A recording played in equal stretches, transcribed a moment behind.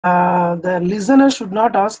The listener should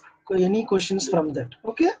not ask any questions from that.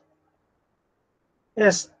 Okay.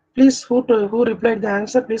 Yes. Please, who replied the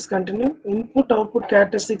answer? Please continue. Input output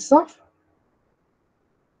characteristics of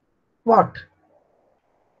what?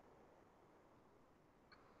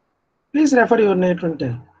 Please refer your note and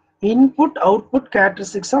tell. Input output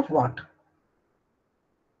characteristics of what?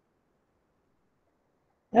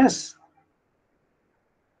 Yes.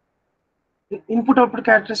 Input output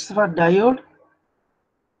characteristics for diode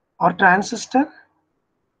or transistor.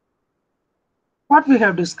 What we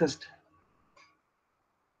have discussed.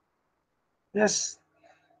 Yes.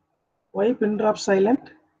 Why pin drop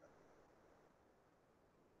silent?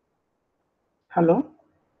 Hello.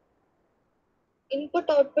 Input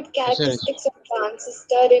output characteristics of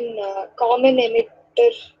transistor in common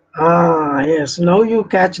emitter. Yes, now you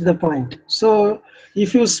catch the point. So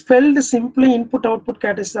if you spelled simply input output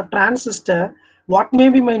characteristics of transistor, what may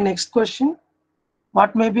be my next question?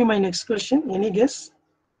 What may be my next question? Any guess?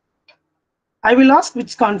 I will ask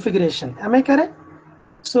which configuration. Am I correct?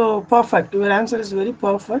 So perfect. Your answer is very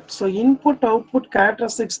perfect. So input output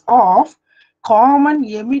characteristics of common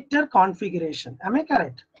emitter configuration. Am I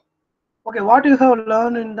correct? Okay, what you have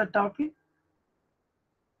learned in the topic?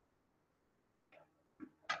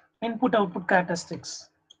 Input output characteristics.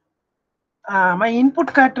 My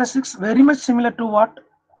input characteristics very much similar to what?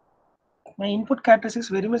 My input characteristics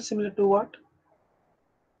very much similar to what?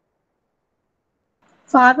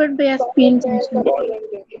 Forward bias PN junction.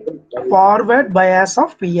 Forward bias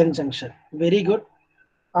of PN junction. Very good.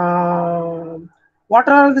 What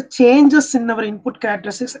are the changes in our input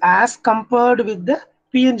characteristics as compared with the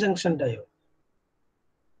PN junction diode?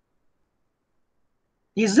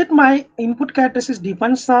 Is it my input characteristics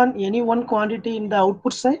depends on any one quantity in the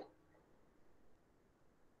output side?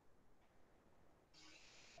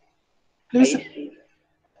 Please.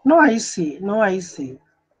 No IC. No IC.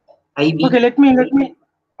 IB. Okay, let me.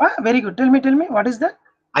 Very good. Tell me. What is that?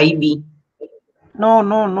 IB. No.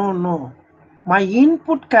 My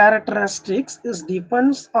input characteristics is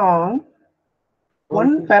depends on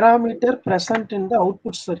one parameter present in the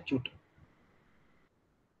output circuit.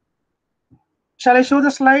 Shall I show the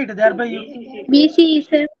slide? Thereby you. BCE,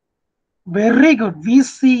 sir. Very good.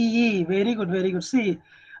 VCE. Very good. See,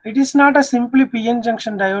 it is not a simply PN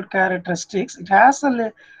junction diode characteristics. It has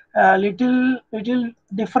a little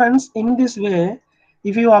difference in this way.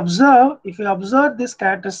 If you observe this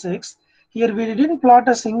characteristics, here we didn't plot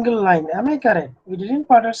a single line. Am I correct? We didn't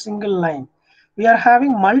plot a single line. We are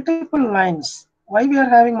having multiple lines. Why we are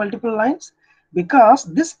having multiple lines? Because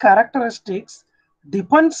this characteristics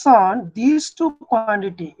depends on these two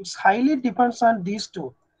quantity. It's highly depends on these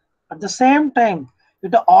two. At the same time,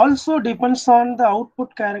 it also depends on the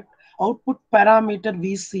output parameter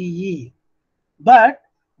VCE. But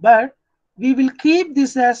we will keep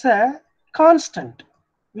this as a constant.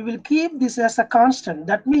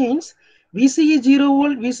 That means VCE 0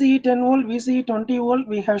 volt, VCE 10 volt, VCE 20 volt.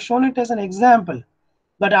 We have shown it as an example.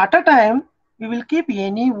 But at a time, we will keep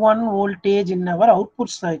any one voltage in our output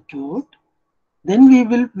circuit. Then we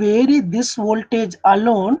will vary this voltage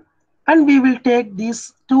alone, and we will take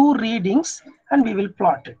these two readings and we will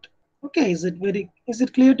plot it. Okay, is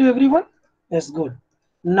it clear to everyone? Yes, good.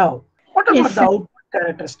 Now, what about the output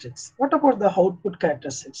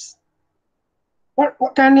characteristics? What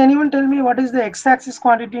can anyone tell me what is the x-axis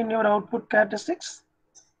quantity in your output characteristics?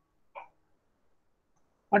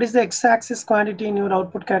 What is the x-axis quantity in your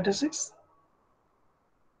output characteristics?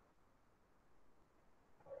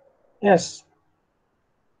 Yes.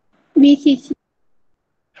 VCC.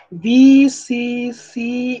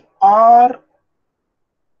 VCC or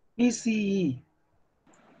VCE?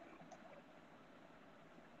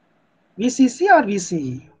 VCC or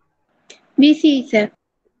VCE? VCE, sir.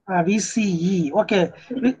 VCE. Okay.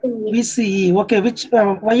 VCE. Okay. Which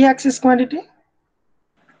y-axis quantity?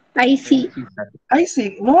 IC.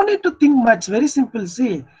 IC. No need to think much. Very simple.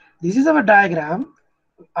 See, this is our diagram.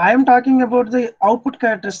 I am talking about the output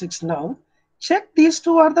characteristics now. Check these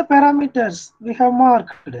two are the parameters we have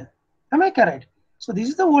marked. Am I correct? So this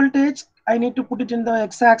is the voltage. I need to put it in the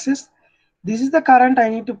x-axis. This is the current. I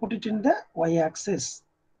need to put it in the y-axis.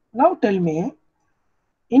 Now tell me,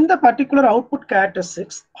 in the particular output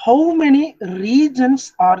characteristics, how many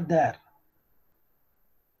regions are there?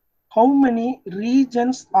 How many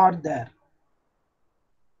regions are there?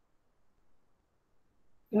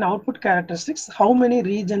 In output characteristics, how many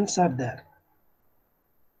regions are there?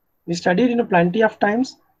 We studied in plenty of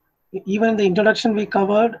times. Even in the introduction we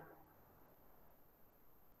covered.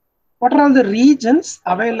 What are all the regions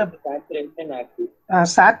available? Saturation, active.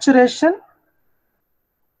 Saturation,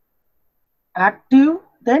 active,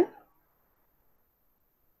 then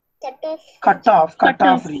Cutoff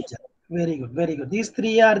region. Very good, very good. These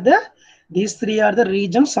three are the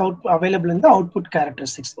regions available in the output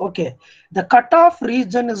characteristics. Okay, the cutoff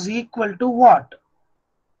region is equal to what?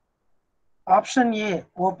 Option A,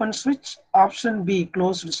 open switch. Option B,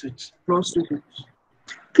 closed switch. Closed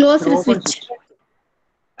Open switch.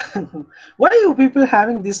 Why are you people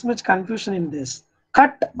having this much confusion in this?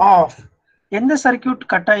 Cut off. எந்த circuit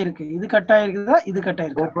cut ஆயிருக்கு? இது cut ஆயிருக்குதா? இது cut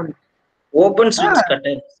ஆயிருக்கா? Open switch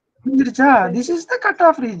cutter. This is the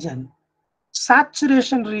cutoff region.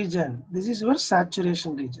 Saturation region. This is your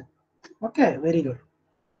saturation region. Okay, very good.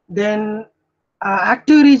 Then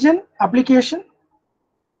active region, application.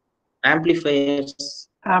 Amplifiers.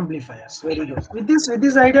 Very good. With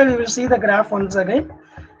this idea, we will see the graph once again.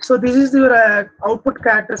 So this is your output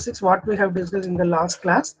characteristics, what we have discussed in the last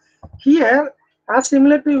class. Here, as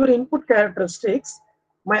similar to your input characteristics,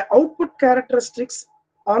 my output characteristics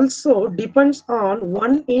also depends on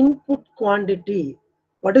one input quantity.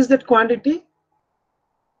 What is that quantity?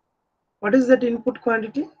 What is that input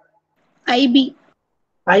quantity? IB.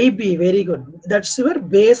 Very good. That's your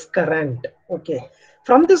base current. Okay.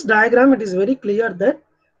 From this diagram, it is very clear that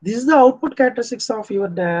this is the output characteristics of your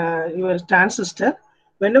transistor.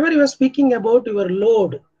 Whenever you are speaking about your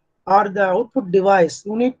load or the output device,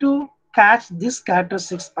 you need to catch these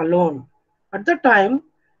characteristics alone. At the time,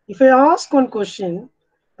 if I ask one question,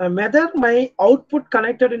 whether my output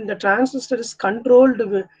connected in the transistor is controlled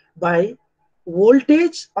by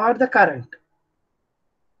voltage or the current?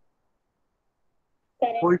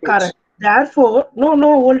 Current. Therefore,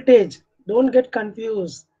 no voltage. Don't get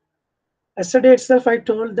confused. Yesterday itself, I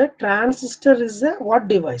told that transistor is a what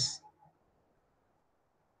device?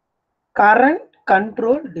 Current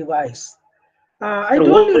control device. I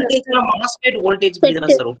told you. MOSFET voltage.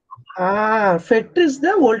 FET is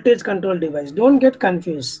the voltage control device. Don't get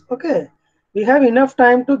confused. Okay. We have enough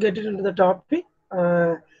time to get it into the topic.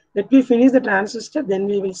 Let me finish the transistor, then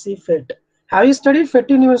we will see FET. Have you studied FET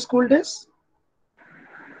in your school days?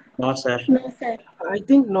 No, sir. No, sir. I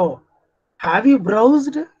think no. Have you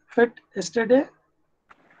browsed FET yesterday?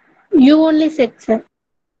 You only said, sir.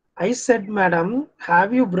 I said, madam,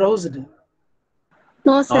 have you browsed?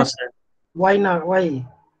 No, sir. No, sir. Why not? Why?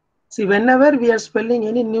 See, whenever we are spelling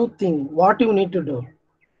any new thing, what you need to do?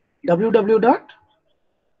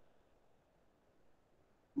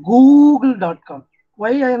 www.google.com.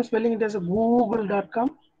 Why I am spelling it as a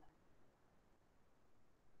google.com?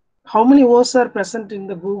 How many O's are present in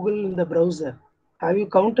the Google in the browser? Have you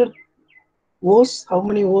counted O's? How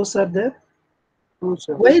many O's are there? No,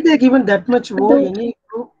 sir. Why they given that much O? Any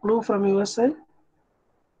clue from your side?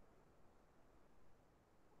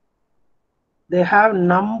 They have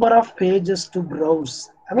number of pages to browse.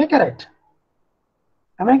 Am I correct?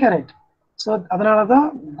 So அதனால தான்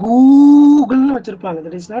கூகுள்னு வச்சிருப்பாங்க.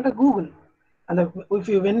 That is not a Google. And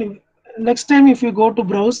next time if you go to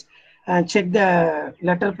browse, check the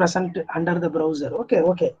letter present under the browser. Okay.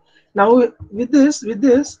 Now with this, we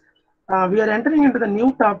are entering into the new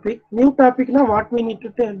topic. Now what we need to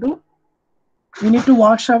do? We need to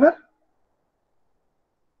wash our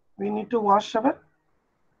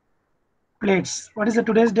plates. What is the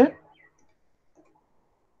today's date?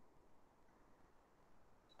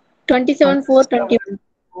 27/4/21.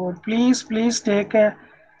 Please take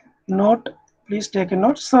a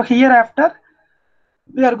note. So hereafter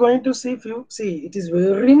we are going to see it is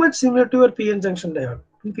very much similar to your PN junction diode.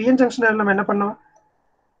 In PN junction diode நம்ம என்ன பண்ணோம்?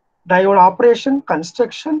 Diode operation,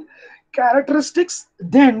 construction, characteristics.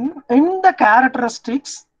 Then in the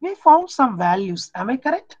characteristics we found some values. Am I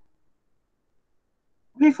correct?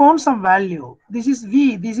 We found some value. This is V,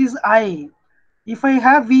 this is I. If I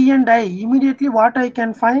have V and I, immediately what I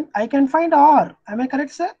can find? I can find R. Am I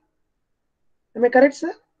correct, sir?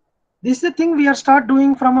 This is the thing we are start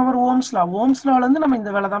doing from our Ohm's law. Ohm's law வந்து நம்ம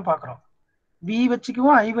இந்த வேலை தான் பார்க்கிறோம். V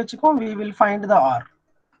வச்சுக்குவோம், I வச்சுக்குவோம், we will find the R.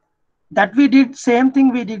 That we did, same thing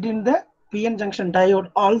we did in the PN junction diode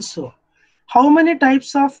also. How many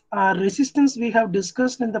types of resistance we have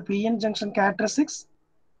discussed in the PN junction characteristics?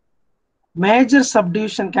 Major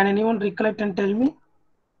subdivision. Can anyone recollect and tell me?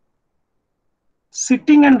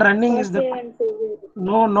 Sitting and running is the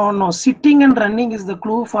no. Sitting and running is the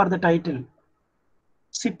clue for the title.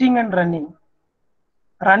 Sitting and running.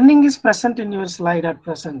 Running is present in your slide at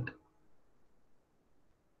present.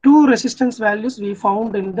 Two resistance values we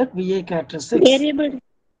found in that VA characteristics. Variable.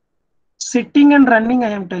 Sitting and running,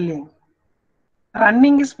 I am telling.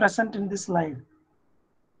 Running is present in this slide.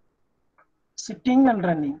 Sitting and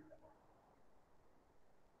running.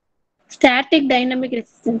 Static dynamic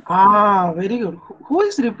resistance. Very good. Who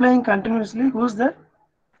is replying continuously? Who is that?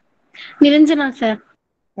 Niranjana, sir.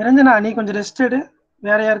 Niranjana, நீ கொஞ்சம் rest எடு.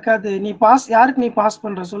 வேற யாருக்காவது நீ pass, யாருக்கு நீ pass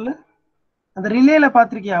பண்ற சொல்லு. அந்த ரிலேல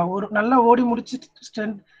பாத்திருக்கியா, ஒரு நல்லா ஓடி முடிச்சு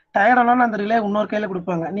டயர்ட் ஆனாலும் அந்த ரிலே இன்னொரு கையில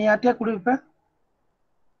கொடுப்பாங்க, நீ யார்ட்டையா கொடுப்ப?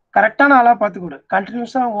 கரெக்டான ஆளா பார்த்து கொடு,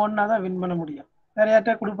 கண்டினியூஸா ஓடினாதான் வின் பண்ண முடியும். வேற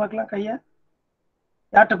யார்ட்டையா கொடுப்பாக்கலாம் கைய,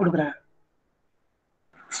 யார்கிட்ட கொடுக்குறேன்?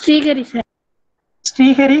 ஸ்ரீஹரி சார்.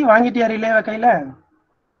 ஸ்ரீஹரி வாங்கிட்டியா ரிலேவ கையில?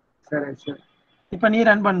 சரி சார். இப்ப நீ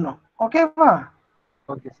ரன் பண்ணணும், ஓகேவா?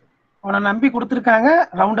 Okay sir. உன்னை நம்பி கொடுத்துருக்காங்க,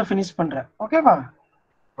 ரவுண்டை ஃபினிஷ் பண்ற, ஓகேவா?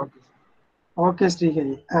 Okay sir. Okay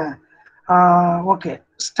Srihari. Okay,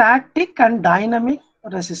 static and dynamic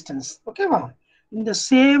resistance, ஓகேவா? In the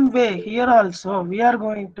same way here also we are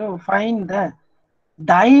going to find the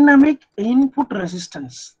dynamic input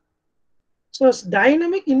resistance. So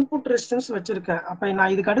dynamic input resistance வச்சிருக்கேன். அப்ப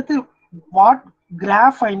நான் இதுக்கு அடுத்து what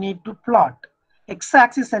graph I need to plot? X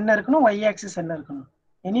axis என்ன இருக்கணும், y axis என்ன இருக்கணும்?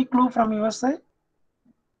 Any clue from your side?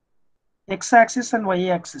 X axis and y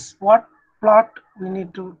axis, what plot we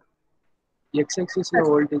need to? X axis la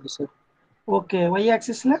voltage sir. Okay, y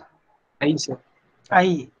axis la I sir. I.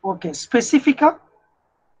 Okay, specific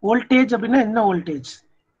voltage அப்படின்னா என்ன voltage?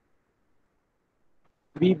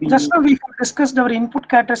 VB. Just now we have discussed our input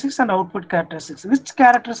characteristics and output characteristics. Which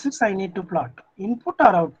characteristics I need to plot? Input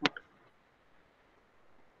or output?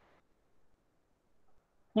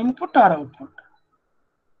 Input or output?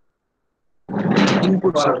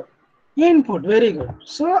 Input sir. Input, very good.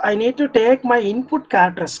 So I need to take my input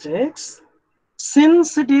characteristics. Since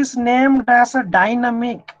it is named as a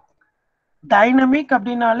dynamic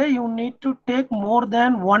அப்படினாலே you need to take more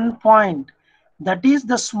than one point. That is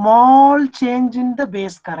the small change in the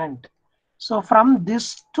base current. So from this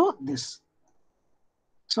to this.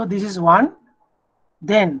 So this is one.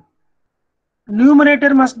 Then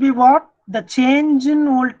numerator must be what? The change in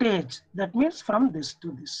voltage. That means from this to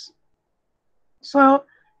this. So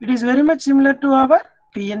it is very much similar to our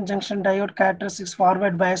PN junction diode characteristics,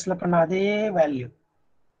 forward bias la panna adhe value.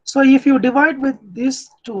 So if you divide with these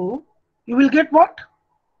two, you will get what?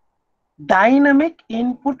 Dynamic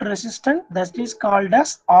input resistance, that is called as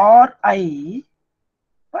Ri.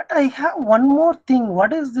 But I have one more thing.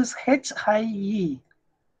 What is this HIE?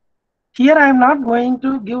 Here I am not going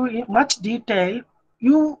to give much detail.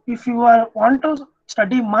 If you want to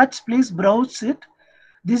study much, please browse it.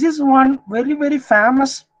 This is one very, very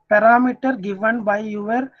famous parameter given by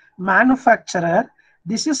your manufacturer.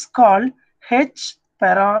 This is called H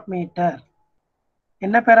parameter.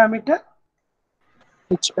 Enna parameter?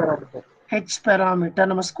 H parameter. H parameter.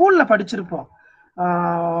 நம்ம ஸ்கூல்ல படிச்சிருப்போம்.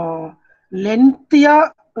 லென்த்தியா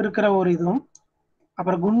இருக்கிற ஒரு இதுவும்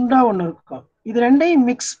அப்புறம் குண்டா ஒன்று இருக்கும். இது ரெண்டையும்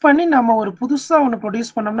மிக்ஸ் பண்ணி நம்ம ஒரு புதுசா ஒன்று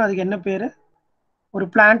ப்ரொடியூஸ் பண்ணோம்னா அதுக்கு என்ன பேரு? ஒரு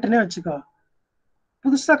பிளான்ட்னே வச்சுக்கோ.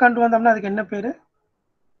 புதுசா கொண்டு வந்தோம்னா அதுக்கு என்ன பேரு?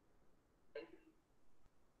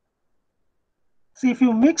 See, if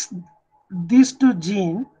you mix these two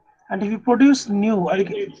gene and if you produce new,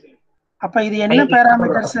 அப்ப இது என்ன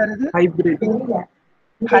parameter sir? இது Hybrid.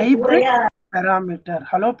 Hybrid parameter.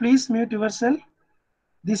 Hello, please mute yourself.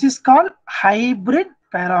 This is called hybrid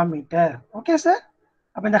parameter. Okay sir?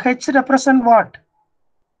 அப்ப இந்த H represent what?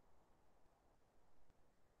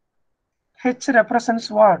 H represents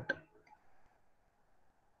what?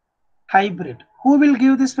 Hybrid. Who will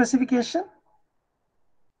give the specification?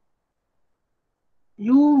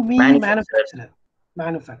 You, me,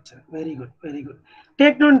 manufacturer. Very good, very good.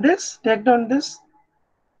 Take down this.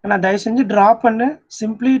 And I say drop and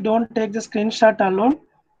simply don't take the screenshot alone.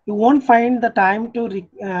 You won't find the time to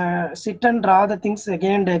sit and draw the things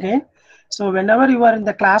again and again. So whenever you are in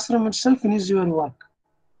the classroom itself, finish your work.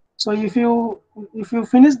 So if you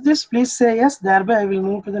finish this, please say yes. Thereby I will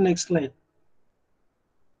move to the next slide.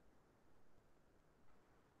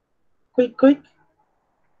 Quick.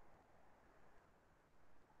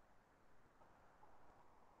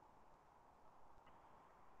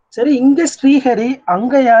 சரி, இங்க ஸ்ரீஹரி,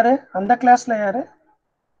 அங்க யாரு? அந்த கிளாஸ்ல யாரு?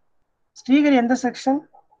 ஸ்ரீஹரி எந்த section?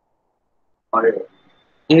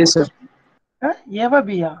 A sir. Eva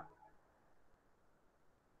Pia?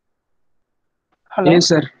 Hello A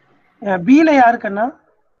sir. பில யாருக்குன்னா?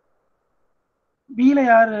 பில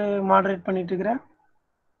யாரு மாடரேட் பண்ணிட்டு இருக்கிற?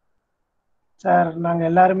 சார் நாங்க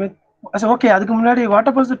எல்லாருமே ஓகே. அதுக்கு முன்னாடி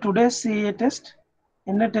what about the today's CA test?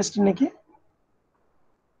 என்ன டெஸ்ட் இன்னைக்கு?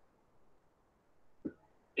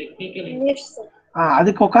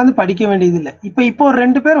 அதுக்கு உட்காந்து படிக்க வேண்டியது இல்லை. இப்போ ஒரு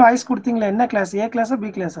 2 பேர் வாய்ஸ் கொடுத்தீங்களா? என்ன கிளாஸ்? ஏ கிளாஸா பி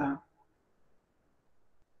கிளாஸா?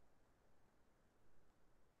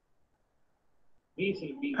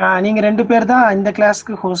 நீங்க 2 பேர் தான் இந்த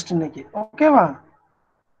கிளாஸ்க்கு ஹோஸ்ட் இன்னைக்கு. ஓகேவா?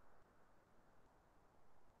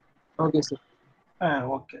 Okay sir.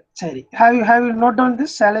 Okay, சரி. Have you note down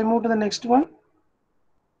this? Shall I move to the next one?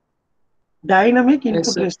 Dynamic Yes,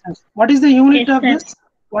 input sir. resistance. What is the unit Yes, of sir. this?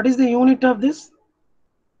 What is the unit of this?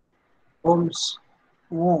 Ohms.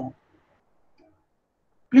 Ohm.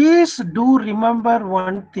 Please do remember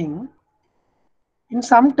one thing. In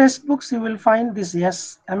some textbooks, you will find this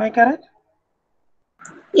S. Am I correct?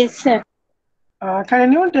 Yes, sir. Can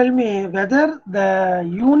anyone tell me whether the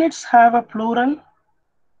units have a plural?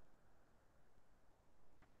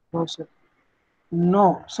 No, sir.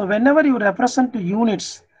 No. So whenever you represent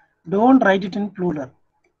units, don't write it in plural.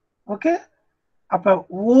 Okay? அப்ப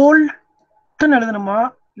வோல்ட்னு எழுதணுமா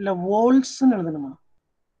இல்ல வோல்ட்ஸ்னு எழுதணுமா?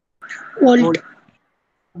 Volt.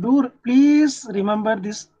 Do please remember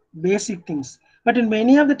this basic things. But in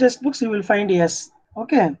many of the textbooks you will find yes.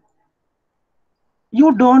 Okay? You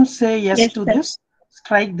don't say yes Yes, to sir. this,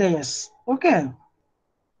 strike the yes. Okay?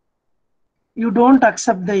 You don't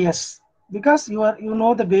accept the yes because you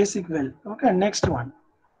know the basic well. Okay, next one.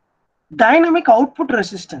 Dynamic output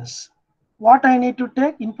resistance. What I need to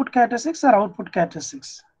take, input characteristics or output characteristics?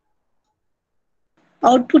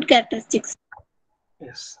 Output characteristics.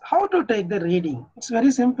 Yes. How to take the reading? It's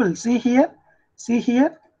very simple. See here. See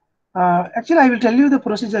here. Actually, I will tell you the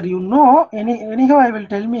procedure. You know, anyhow, I will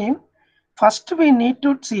tell me. First, we need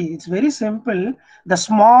to see. It's very simple. The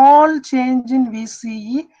small change in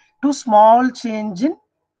VCE to small change in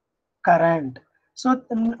current. So,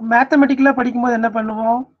 mathematically படிக்கும்போது என்ன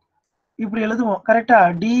பண்ணுவோம்? இப்படி எழுதுவோம் கரெக்டா?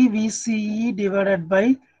 dVCE divided by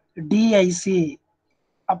dic.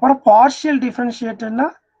 அப்புறம் partial differentiatorனா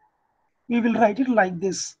we will write it like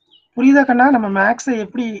this. புரியுதா கண்ணா? நம்ம மேக்ஸை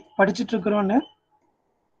எப்படி படிச்சுட்டு இருக்கிறோம்னு?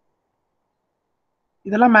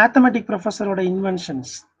 இதெல்லாம் மேத்தமெட்டிக் ப்ரொஃபஸரோட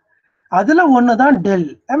இன்வென்ஷன்ஸ். அதுல ஒண்ணுதான் டெல்.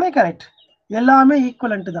 am I correct? எல்லாமே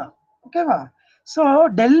ஈக்குவலண்ட் தான். ஓகேவா? So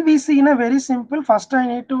del VC in a very simple. First I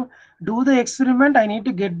need to do the experiment. I need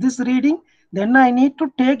to get this reading. Then I need to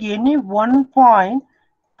take any one point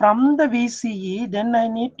from the VCE. Then I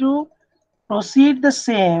need to proceed the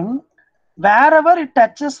same. Wherever it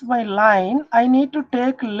touches my line, I need to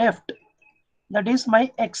take left. That is my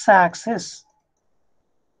x-axis.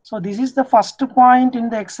 So this is the first point in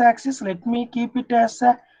the x-axis. Let me keep it as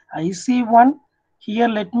a IC1. Here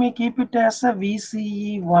let me keep it as a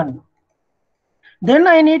VCE1. Then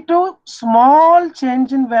I need to small change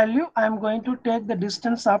in value. I am going to take the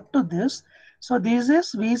distance up to this. So this is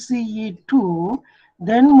VCE2.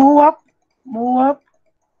 Then move up, move up.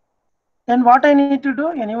 Then what I need to do?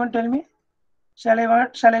 Anyone tell me? Shall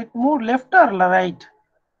I move left or right?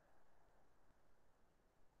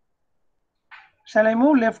 Shall I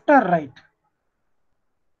move left or right?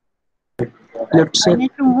 Left I side.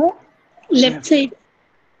 need to move Left side.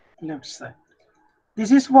 left side.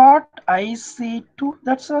 This is what IC2.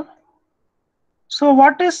 That's all. So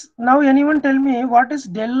what is now? Anyone tell me what is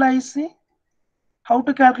del IC? How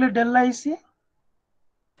to calculate del IC?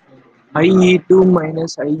 IE2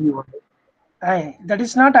 minus IE1. That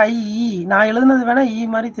is not IE. நான் எழுதுனது வேணா E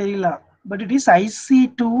மாதிரி தெரியல. But it is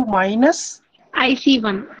IC2 minus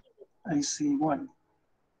IC1. IC1.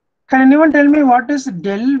 Can anyone tell me what is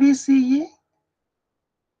del VCE?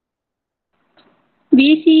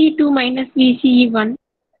 VCE2 minus VCE1.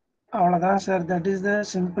 அவ்வளவுதான் sir. That is the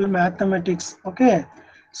simple mathematics. Okay.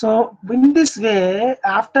 So in this way,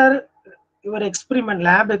 after your experiment,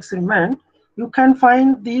 lab experiment, you can find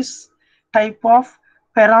these type of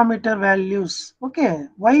parameter values. Okay.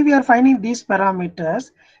 Why we are finding these parameters?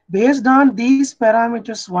 Based on these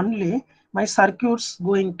parameters only, my circuits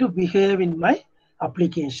going to behave in my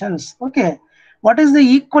applications. Okay. What is the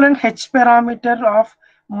equivalent H parameter of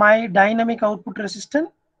my dynamic output resistance?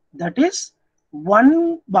 That is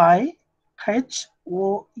 1 by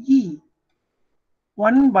HOE.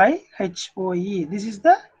 1 by HOE. This is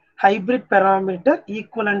the hybrid parameter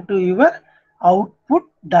equivalent to your output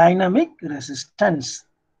dynamic resistance.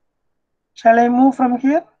 Shall I move from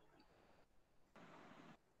here?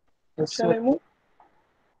 Yes, Shall sir. I move?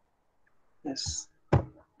 Yes.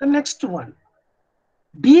 The next one.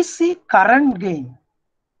 DC current gain.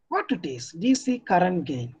 What it is? DC current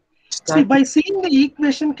gain. See, by seeing the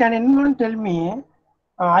equation, can anyone tell me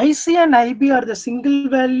IC and IB are the single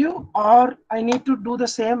value, or I need to do the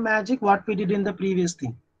same magic what we did in the previous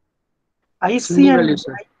thing? IC Single and value,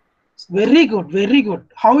 sir. very good, very good.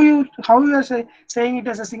 How you are saying it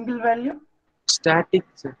as a single value? Static,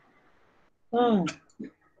 sir.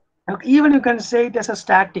 Even you can say it as a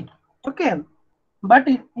static. Okay, but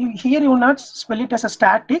here you will not spell it as a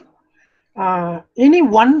static. Any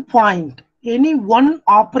one point, any one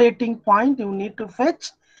operating point you need to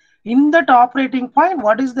fetch. In that operating point,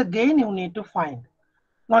 what is the gain you need to find?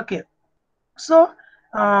 Okay, so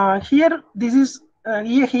here this is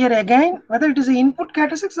here again, whether it is input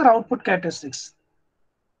characteristics or output characteristics.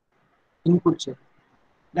 Input, sir.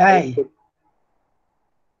 Die.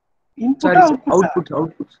 Input Sorry, or sir. output?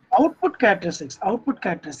 Output. Output characteristics. Output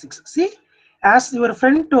characteristics. See, as your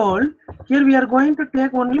friend told, here we are going to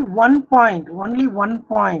take only 1 point. Only 1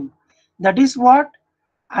 point. That is what?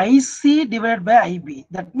 IC divided by IB.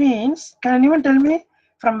 That means, can anyone tell me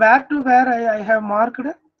from where to where I have marked?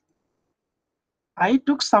 I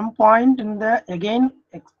took some point in the again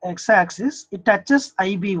x-axis. It touches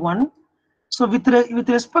IB1. So with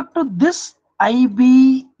respect to this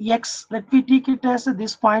IBX, let me take it as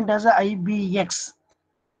this point as a IBX.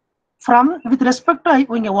 From with respect to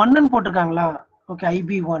இங்க 1 ன்னு போட்டுருக்காங்களா? Okay,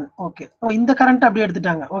 IB1. Okay. இந்த current அப்படியே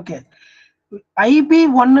எடுத்துட்டாங்க. Okay.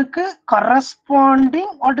 IB1 க்கு corresponding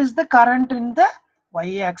what is the current in the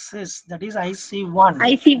y-axis? That is IC1.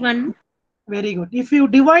 IC1. Very good. If you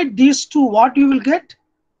divide these two, what you will get?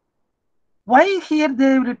 Why here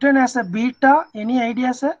they written as a beta? Any idea,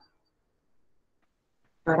 sir?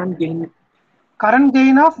 Current gain. Current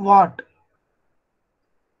gain of what?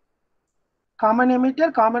 Common emitter,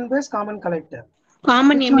 common base, common collector.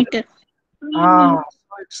 Common Which one? emitter.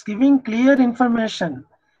 So it's giving clear information.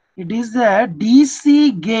 It is the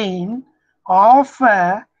DC gain of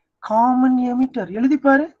a common emitter. எழுதி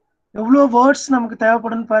பாரு எவ்வளோ words நமக்கு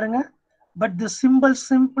தேவைப்படுன்னு பாருங்க. But the symbol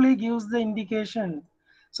simply gives the indication.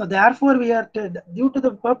 So therefore we are due to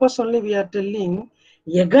the purpose only we are telling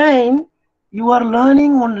again you are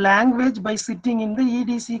learning one language by sitting in the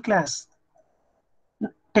EDC class.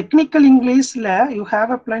 Technical Englishல you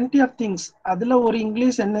have a plenty of things. அதுல ஒரு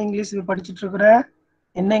English என்ன English படிச்சிட்டு இருக்கிற?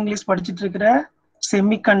 என்ன English படிச்சிட்டு இருக்கிற?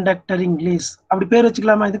 Semiconductor English. அப்படி பேர்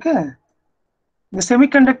வச்சுக்கலாமா இதுக்கு? இந்த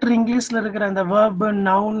செமிகண்டக்டர் இங்கிலீஷ்ல இருக்கிற அந்த verb,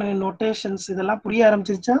 noun, notations இதெல்லாம் புரிய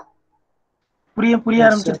ஆரம்பிச்சிருச்சா? புரிய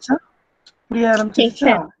ஆரம்பிச்சிருச்சா? புரிய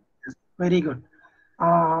ஆரம்பிச்சிருச்சா? Very good.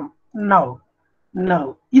 Now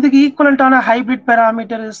இதுக்கு ஈக்குவலண்ட் ஆன hybrid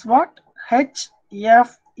parameter is what?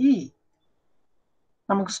 HFE.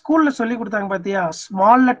 நமக்கு ஸ்கூல்ல சொல்லி கொடுத்தாங்க பாத்தியா?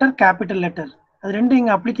 Small letter, capital letter. அது ரெண்டு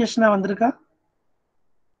இங்க அப்ளிகேஷனா வந்திருக்கா?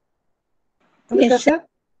 சார்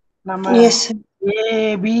நம்ம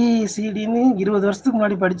ABCDன்னு 20 வருஷத்துக்கு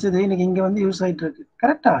முன்னாடி படிச்சது இன்னைக்கு இங்க வந்து யூஸ் ஆயிட்டு இருக்கு.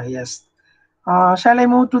 கரெக்டா? S. Shall I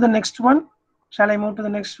move to the next one?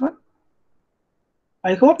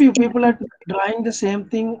 I hope you people are drawing the same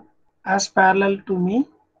thing as parallel to me.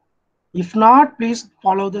 If not, please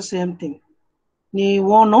follow the same thing. நீ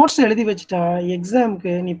உன் நோட்ஸ் எழுதி வச்சுட்டா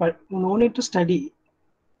எக்ஸாம்க்கு நீ no need to study.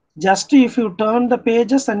 Just if you turn the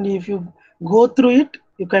pages and if you go through it,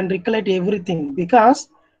 you can recollect everything because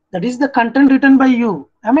that is the content written by you.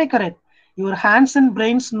 Am I correct? Your hands and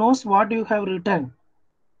brains knows what you have written.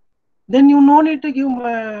 Then you no need to give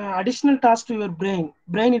additional task to your brain.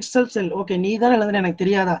 Brain itself say, okay, நீ தான் எழுதுன எனக்கு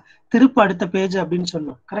தெரியாதா, திருப்ப அடுத்த page அப்படின்னு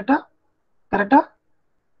சொல்லும். கரெக்டா?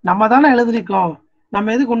 நம்ம தானே எழுதிருக்கோம்,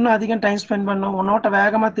 நம்ம எதுக்கு இன்னும் அதிகம் டைம் ஸ்பெண்ட் பண்ணோம், உன்னோட்ட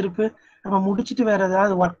வேகமா திருப்பு, நம்ம முடிச்சுட்டு வேற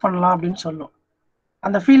ஏதாவது ஒர்க் பண்ணலாம் அப்படின்னு சொல்லும்.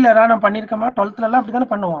 அந்த ஃபீல்ட் யாராவது நம்ம பண்ணிருக்கோமா? 12th எல்லாம் அப்படித்தானே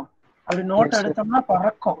பண்ணுவோம். அப்படி நோட் எடுத்தோம்னா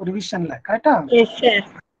பறக்கும் ரிவிஷன்ல. கரெக்டா?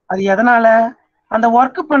 அது எதனால? அந்த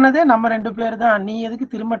ஒர்க் பண்ணதே நம்ம 2 பேர் தான். நீ எதுக்கு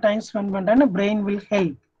திரும்ப டைம் ஸ்பெண்ட் பண்றேன்னு brain will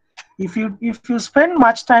help. If you spend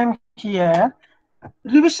much time here,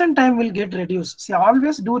 revision time will get reduced. See,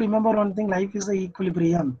 always do remember one thing, life is a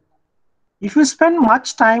equilibrium. If you spend much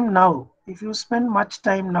time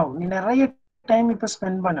now, நீ நிறைய time இப்ப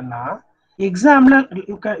spend பண்ணனா எக்ஸாம்ல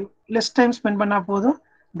less time spend பண்ணா போதும்.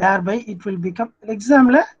 thereby it will become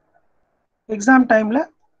exam timeல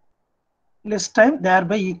less time,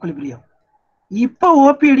 thereby equilibrium. இப்போ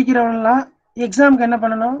OP அடிக்கிறவன்லாம் எக்ஸாம்க்கு என்ன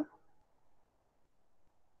பண்ணணும்?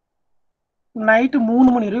 நைட்டு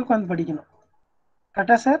 3 மணி வரைக்கும் உட்காந்து படிக்கணும்.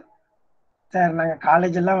 கரெக்டா சார்? சார் நாங்க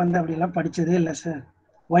காலேஜ் எல்லாம் வந்து அப்படிலாம் படிச்சதே இல்லை sir.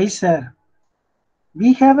 Why sir? We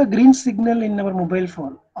have a green signal in our mobile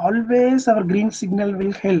phone. Always our green signal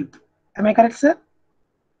will help. Am I correct sir?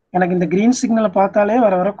 எனக்கு இந்த green signal பார்த்தாலே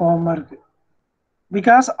வர கோவமா இருக்கு.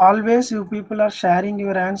 Because always you people are sharing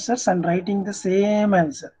your answers and writing the same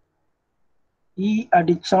answer.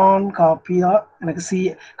 அடிச்சான் காப்பியா எனக்கு C.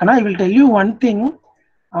 I will tell you one thing.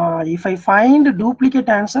 If I find duplicate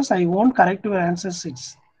answers, I won't correct your answer sheets.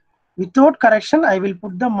 Without correction, I will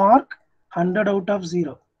put the mark 100 out of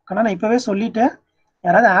 0. நான் இப்பவே சொல்லிட்டேன்,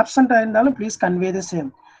 யாராவது absent ஆயிருந்தாலும் please convey the same.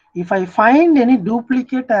 If I find any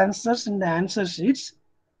duplicate answers in the answer sheets,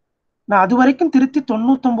 நான் அது வரைக்கும் திருத்தி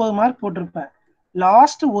 99 mark போட்டிருப்பேன்.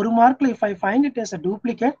 Last 1 மார்க்ல if I find it as a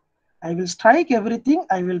duplicate, I will strike everything.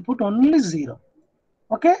 I will put only 0.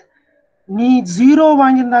 Okay? நீ 0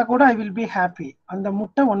 வாங்கியிருந்தா கூட I will be happy. அந்த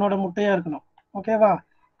முட்டை உன்னோட முட்டையா இருக்கணும். ஓகேவா?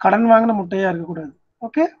 கடன் வாங்கின முட்டையா இருக்கக்கூடாது.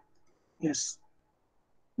 Okay? S.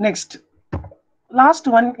 Next last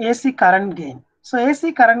one, AC current gain. So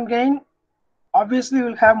AC current gain obviously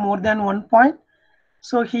we'll have more than 1 point.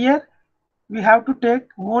 So here we have to take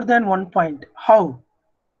more than 1 point.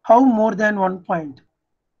 How more than 1 point?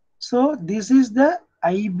 So this is the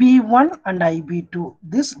IB1 and IB2.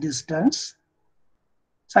 This distance,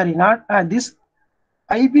 sorry, not this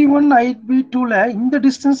IB1 IB2 ல இந்த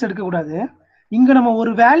distance எடுக்க கூடாது. இங்க நம்ம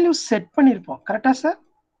ஒரு value set பண்ணிருப்போம். கரெக்ட்டா sir?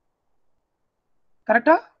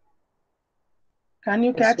 கரெக்ட்டா? Can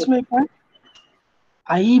you catch my point?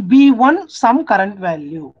 IB1 some current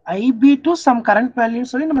value, IB2 some current value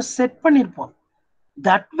சொல்லி நம்ம செட் பண்ணிருப்போம்.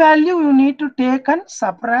 That value you need to take and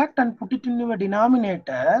subtract and put it in your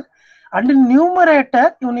denominator, and in numerator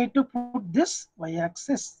you need to put this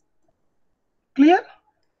y-axis. Clear?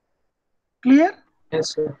 Clear? Yes,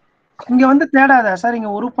 sir. இங்க வந்து தேடாதா sir, இங்க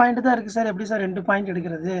ஒரு point தான் இருக்கு sir, எப்படி sir 2 point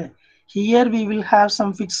எடுக்கிறது? Here we will have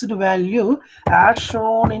some fixed value as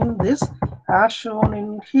shown in this, as shown in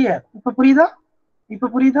here. இப்ப புரியுதா? இப்ப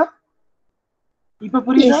புரியுதா? இப்ப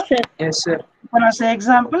புரியுதா? Yes, sir. Yes, sir. இப்போ நான் சே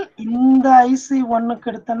எக்ஸாம்பிள் இந்த IC1க்கு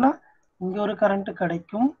எடுத்தேன்னா இங்க ஒரு கரண்ட்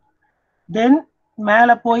கிடைக்கும். தென் மேல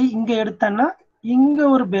போய் இங்க எடுத்தேன்னா இங்க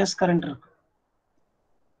ஒரு பேஸ் கரண்ட் இருக்கு.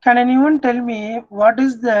 Can anyone tell me what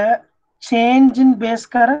is the change in base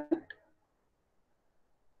current?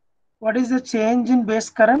 What is the change in base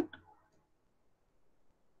current?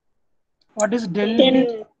 What is del 10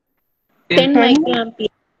 B? 10 microampere.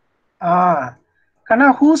 Kana,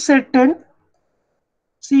 who said 10?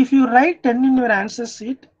 See, if you write 10 in your answer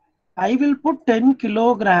sheet, I will put 10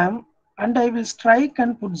 kilogram and I will strike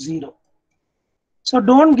and put 0. So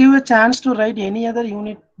don't give a chance to write any other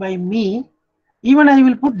unit by me. Even I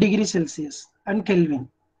will put degree Celsius and Kelvin.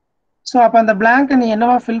 So upon the blank and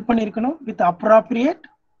enava fill pannirukano with appropriate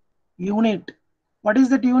unit. What is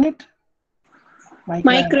that unit?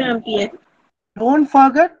 Microampere. Don't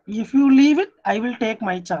forget, if you leave it, I will take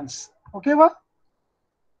my chance. Okay, va?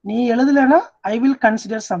 Nee eludalana, I will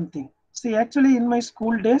consider something. See, actually in my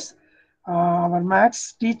school days, our maths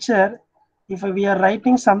teacher, if we are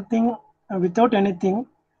writing something without anything,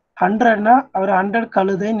 100 na our 100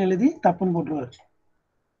 kaludai eludi tappun potuvar.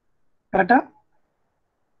 Correct?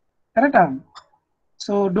 Correct?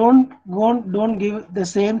 So don't give the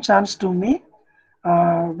same chance to me.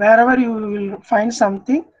 Wherever you will find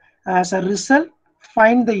something as a result,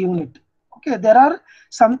 find the unit. Okay, there are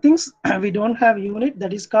some things we don't have unit,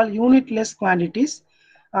 that is called unitless quantities.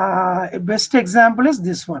 A best example is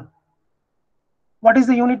this one. What is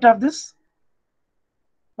the unit of this?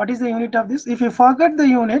 What is the unit of this? If you forget the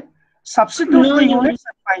unit, substitute No the unit. units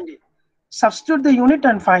and find it. Substitute the unit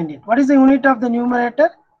and find it. What is the unit of the numerator?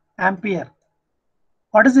 Ampere.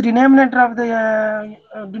 What is the denominator of the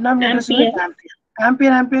denominator? Ampere.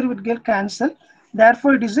 Ampere. Ampere would get cancelled.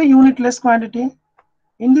 Therefore, it is a unitless quantity.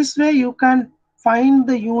 In this way, you can find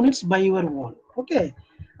the units by your own. Okay.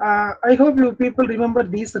 I hope you people remember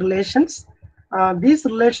these relations. These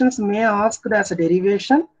relations may ask as a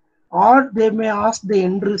derivation, or they may ask the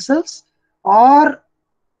end results, or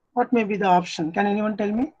what may be the option? Can anyone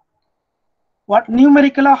tell me? What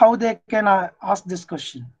numerically, how they can ask this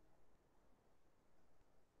question?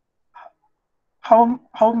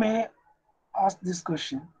 How may ask this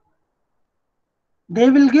question? They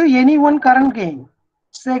will give any one current gain.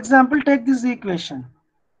 Say example, take this equation.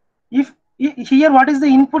 If here, what is the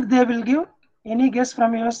input they will give? Any guess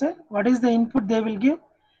from your side? What is the input they will give?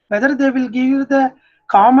 Whether they will give you the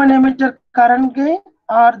common emitter current gain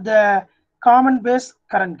or the common base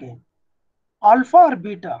current gain, alpha or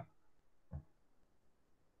beta?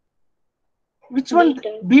 Which one?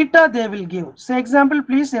 Beta they will give. Say example,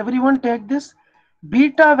 please everyone take this.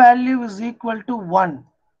 Beta value is equal to 1.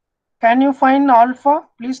 Can you find alpha?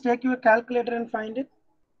 Please take your calculator and find it.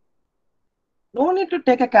 No need to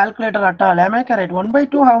take a calculator at all. Am I correct? 1 by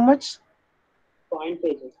 2, how much?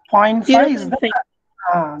 0.5. 0.5 is the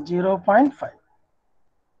 0.5.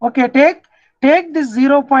 Okay, take this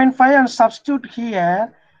 0.5 and substitute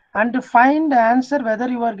here and find the answer whether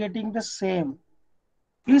you are getting the same.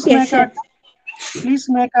 Please Yes, make sir. please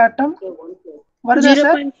make attempt. What is that,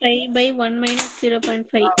 sir? 0.5 by 1 minus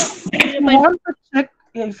 0.5.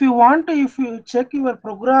 If you want to check your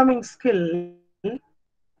programming skill,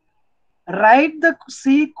 write the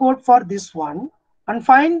C code for this one and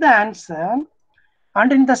find the answer.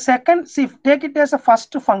 And in the second, see, take it as a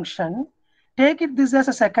first function, take it this as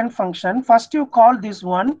a second function. First you call this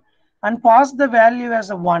one and pass the value as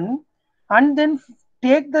a 1, and then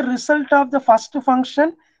take the result of the first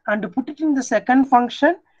function and put it in the second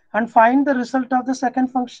function and find the result of the second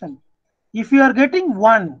function. If you are getting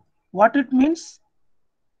 1, what it means?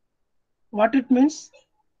 What it means?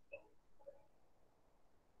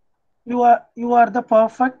 You are the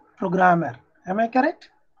perfect programmer. Am I correct?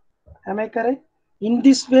 Am I correct? In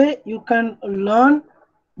this way you can learn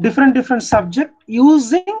different subject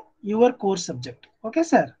using your core subject. Okay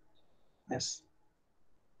sir? Yes.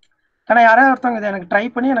 Can I யாராவது ஒருத்தவங்க இதை எனக்கு try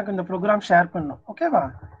பண்ணி எனக்கு இந்த program share பண்ணணும். ஓகேவா?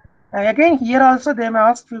 Again here also they may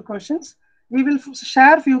ask few questions. We will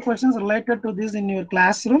share few questions related to this in your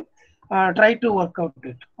classroom. Try to work out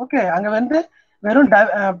it. Okay, அங்க வந்து வெறும்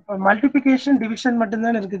multiplication division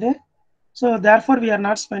மட்டும்தான் இருக்குது. So therefore we are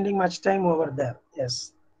not spending much time over there. Yes.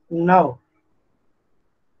 Now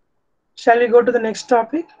shall we go to the next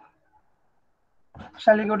topic?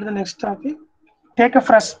 Take a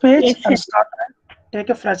fresh page. Yes, and sir. start right. Take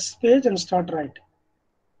a fresh page and start right.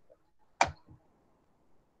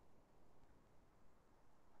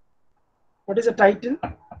 What is the title?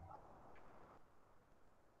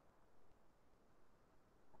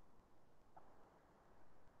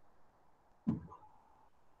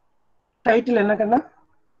 Title enna kanna?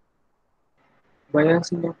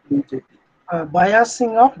 Biasing of BJT.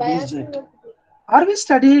 Biasing of BJT. Are we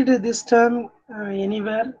studied this term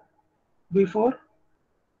anywhere before?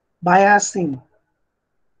 Biasing.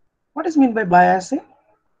 What is mean by biasing?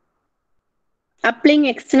 Applying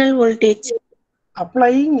external voltage.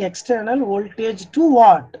 Applying external voltage to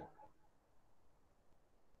what?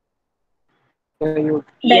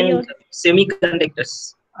 Diode. Semiconductors.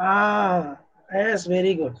 Yes,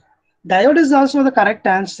 very good. Diode is also the correct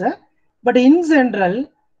answer, but in general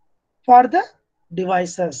for the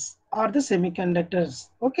devices or the semiconductors.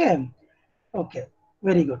 Okay,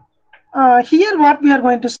 very good. Here what we are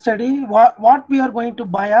going to study, what we are going to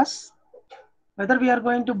bias, whether we are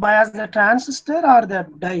going to bias the transistor or the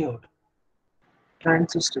diode.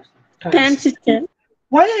 Transistor. Transistor.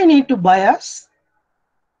 Why I need to bias?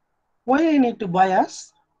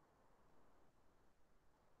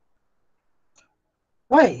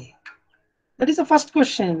 Why? That is the first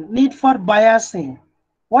question. Need for biasing.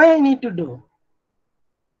 Why I need to do?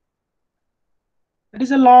 It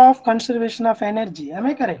is a law of conservation of energy. Am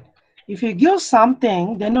I correct? If you give something,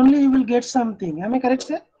 then only you will get something. Am I correct,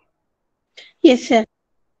 sir? Yes, sir.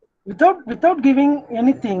 Without giving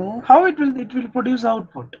anything, how it will produce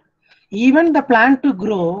output? Even the plant to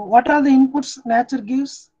grow, what are the inputs nature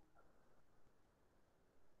gives?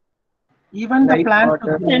 Even the Light, plant water.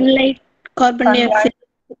 to grow, Sunlight, carbon dioxide.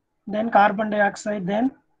 then carbon dioxide,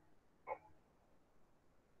 then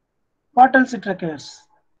what else it requires?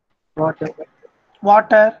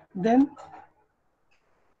 Water, then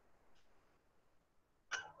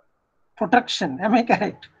protection. Am I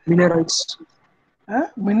correct? Minerals.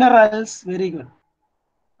 Minerals. Very good.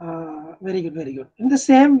 Very good. In the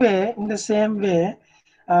same way,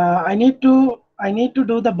 I need to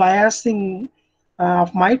do the biasing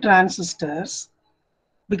of my transistors,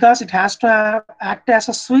 because it has to act as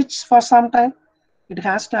a switch for some time. It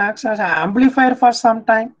has to act as an amplifier for some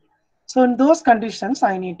time. So in those conditions,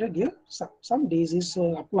 I need to give some DCs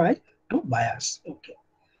apply to bias. Okay.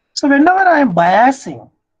 So whenever I am biasing,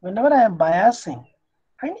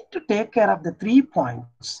 I need to take care of the 3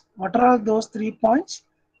 points. What are all those 3 points?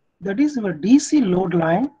 That is your DC load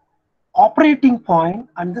line, operating point,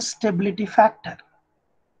 and the stability factor.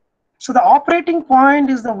 So the operating point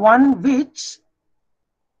is the one which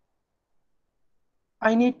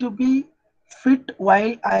I need to be fit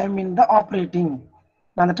while I am in the operating.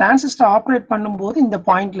 Now the transistor operate பண்ணும்போது இந்த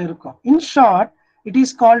பாயிண்ட்ல இருக்கும். In short, it is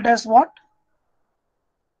called as what?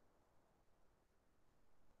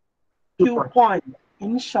 Q point.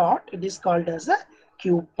 In short, it is called as a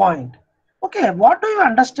Q point. Okay, what do you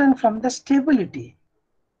understand from the stability?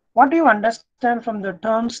 What do you understand from the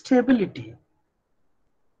term stability?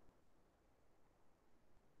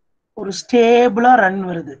 ஒரு ஸ்டேபிளா run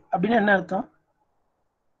வருது அப்படின்னு என்ன அர்த்தம்?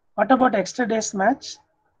 What about extra days match?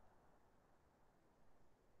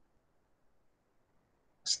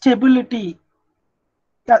 Stability.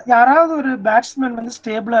 யாராவது ஒரு batsman வந்து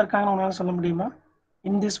ஸ்டேபிளா இருக்காங்கன்னு உங்களால சொல்ல முடியுமா?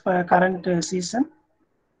 In this current season?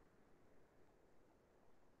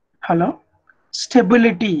 Hello?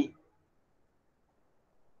 Stability.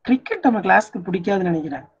 Cricket நம்ம கிளாஸ்க்கு பிடிக்காதுன்னு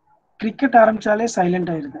நினைக்கிறேன். கிரிக்கெட் ஆரம்பிச்சாலே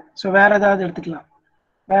சைலண்ட் ஆயிருது. ஸோ வேற ஏதாவது எடுத்துக்கலாம்.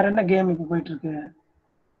 வேற என்ன கேம் இப்போ போயிட்டு இருக்கு?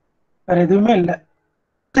 வேற எதுவுமே இல்லை.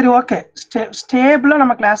 சரி, ஓகே. ஸ்டேபிளா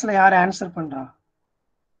நம்ம கிளாஸ்ல யார் ஆன்சர் பண்றா?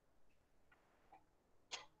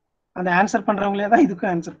 அந்த ஆன்சர் பண்றவங்களே தான்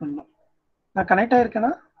இதுக்கும் ஆன்சர் பண்ணணும். நான் கனெக்ட்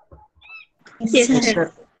ஆயிருக்கேனா?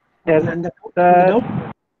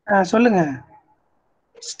 சொல்லுங்க.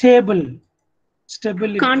 Stable,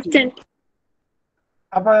 stability. கான்ஸ்டன்ட்.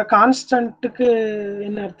 அப்ப கான்ஸ்டன்ட்டுக்கு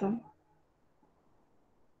என்ன அர்த்தம்?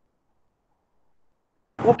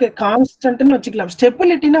 ஓகே, கான்ஸ்டன்ட்னு வச்சுக்கலாம்.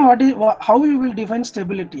 ஸ்டெபிலிட்டினா what is, how you will define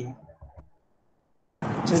stability?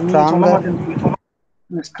 சரி, நீங்க சொல்ல மாட்டேன்.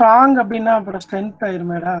 ஸ்ட்ராங் அப்படின்னா அப்புறம் ஸ்ட்ரென்த்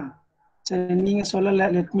ஆயிருமேடா. சரி நீங்க சொல்லல,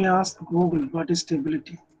 let me ask Google what is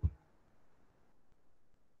stability.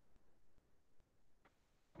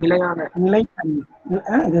 நிலையான நிலைத்தன்மை.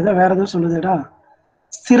 இதுதான் வேற எதுவும் சொல்லுதுடா,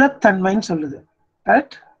 ஸ்திரத்தன்மைன்னு சொல்லுது.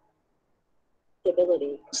 கரெக்ட்.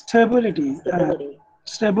 ஸ்டெபிலிட்டி.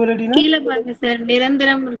 ஸ்டெபிலிட்டினா கீழே பாருங்க சார்,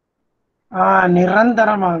 நிரந்தரம்.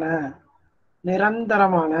 நிரந்தரமான.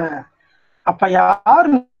 நிரந்தரமான. அப்ப யார்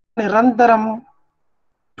நிரந்தரம்?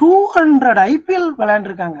 200 IPL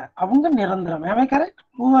விளையாண்டுருக்காங்க, அவங்க நிரந்தரம். am I correct?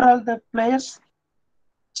 Who are all the players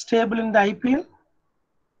stable in the IPL?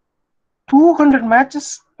 200 matches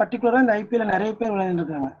particularly இந்த IPL நிறைய பேர்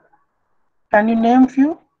விளையாண்டுருக்காங்க. Can you name few?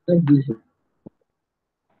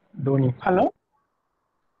 Dhoni. Hello?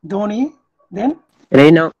 Dhoni, then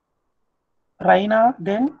Raina,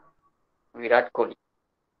 then Virat Kohli.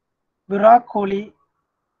 Virat Kohli.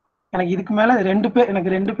 எனக்கு இதுக்கு மேல எனக்கு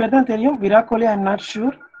ரெண்டு பேர் தான் தெரியும். Virat Kohli I am not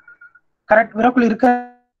sure. Correct. Virat Kohli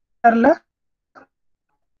இருக்காருல்ல?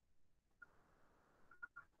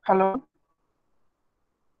 Hello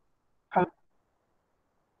hello.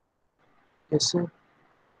 Yes sir.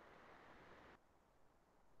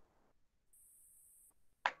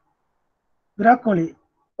 Virat Kohli.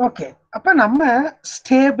 Okay. அப்ப நம்ம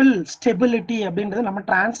ஸ்டெபிலிட்டி அப்படின்றது நம்ம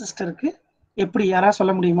டிரான்சிஸ்டருக்கு எப்படி யாரா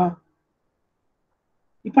சொல்ல முடியுமா?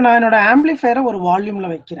 இப்ப நான் என்னோட ஆம்பிளிஃபயரை ஒரு வால்யூம்ல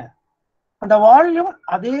வைக்கிறேன். அந்த வால்யூம்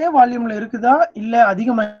அதே வால்யூம்ல இருக்குதா இல்ல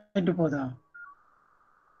அதிகமாயிட்டு போதா?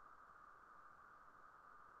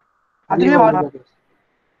 அதே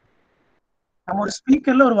நம்ம ஒரு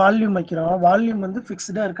ஸ்பீக்கர்ல ஒரு வால்யூம் வைக்கிறோம், வால்யூம் வந்து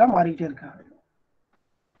ஃபிக்ஸ்டா இருக்கா மாறிட்டே இருக்கா?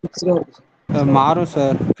 மாறும்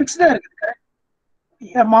சார். ஃபிக்ஸ்டா இருக்கு.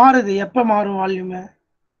 மாறுது. எப்ப மாறும் வால்யூம்?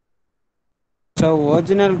 சார்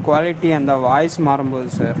ஒரிஜினல் குவாலிட்டி அந்த வாய்ஸ் மாறும்போது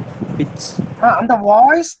சார், பிட்ச். அந்த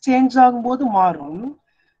வாய்ஸ் சேஞ்ச் ஆகும்போது மாறும்.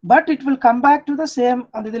 But it will come back to the same.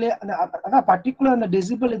 அந்த இதுல அதான் பர்டிகுலர் அந்த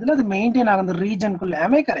டெசிபிள் இதுல அது மெயின்டைன் ஆகும் அந்த ரீஜனுக்குள்ள.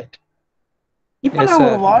 am I correct? இப்போ நான்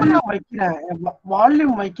ஒரு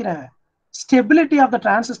வால்யூம் வைக்கிறேன், stability of the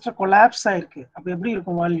transistor collapse ஆயிருக்கு. அப்ப எப்படி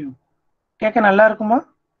இருக்கும் வால்யூம்? கேட்க நல்லா இருக்குமா?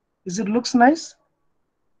 Is it looks nice?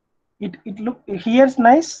 It look hears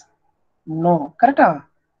nice? No. கரெக்டா?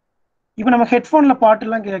 இப்போ நம்ம ஹெட்ஃபோன்ல பாட்டு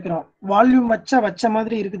எல்லாம் கேட்கிறோம், வால்யூம் வச்ச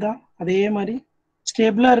மாதிரி இருக்குதா? அதே மாதிரி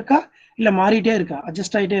ஸ்டேபிளா இருக்கா இல்ல மாறிட்டே இருக்கா,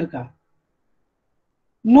 அட்ஜஸ்ட் ஆயிட்டே இருக்கா?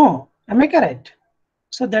 No. am I correct?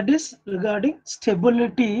 So that is regarding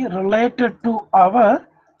stability related to our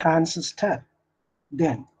transistor.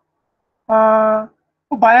 Then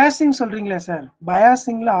biasing சொல்றீங்களா sir?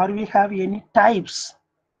 biasingல are we have any types?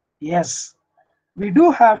 Yes, we do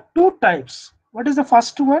have two types. What is the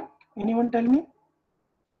first one? Anyone tell me?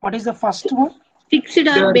 What is the first one? Fixed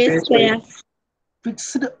or base bias.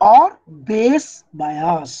 Fixed or base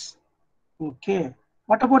bias. Okay.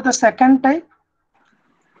 What about the second type?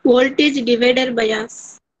 Voltage divider bias.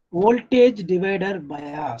 Voltage divider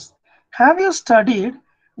bias. Have you studied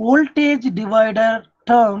voltage divider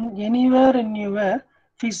term anywhere in your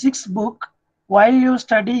physics book while you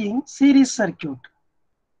studying series circuit?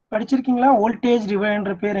 படிச்சிருக்கீங்களா? Voltage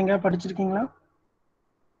divider பேர் எங்க படிச்சிருக்கீங்களா?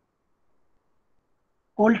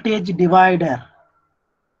 Voltage divider.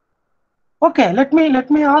 Okay, let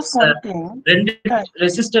me ask one thing. ரெண்டு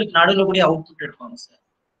ரெசிஸ்டருக்கு நடுவுல கூட output எடுப்பாங்க sir.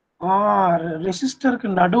 ரெசிஸ்டருக்கு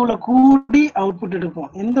நடுவுல கூடி அவுட்புட்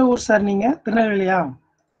எடுக்கும். எந்த ஊர் சார் நீங்க? திருநெல்வேலியா?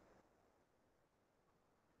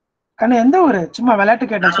 கண்ணு எந்த ஊரு? சும்மா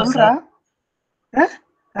விளையாட்டு கேட்டேன், சொல்றா.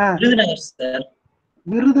 Virudhunagar sir.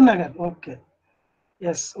 Virudhunagar. Okay.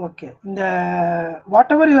 S. Okay. இந்த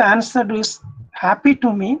what ever you answered is happy to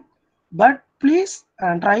me, but please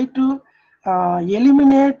try to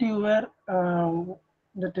eliminate your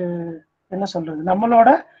என்ன சொல்றது, நம்மளோட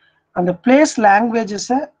அந்த பிளேஸ்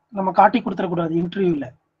லாங்குவேஜஸை நம்ம காட்டி கொடுத்துடக்கூடாது இன்டர்வியூல.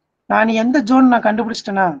 நான் எந்த ஜோன் நான்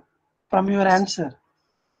கண்டுபிடிச்சிட்டேனா ஃப்ரம் யுவர் ஆன்சர்,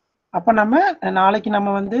 அப்ப நம்ம நாளைக்கு நம்ம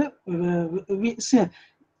வந்து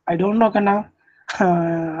I don't know Kanna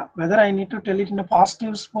whether I need to tell it in a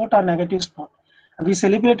positive spot or negative spot. We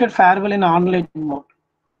celebrated farewell in online mode.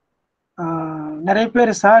 நிறைய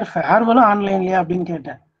பேர் சார் ஃபேர்வெலும் ஆன்லைன்லயா அப்படின்னு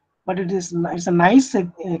கேட்டேன். But it's a nice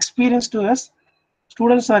experience to us.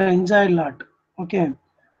 Students are enjoyed a lot. Okay.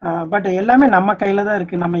 But எல்லாமே நம்ம கையில தான்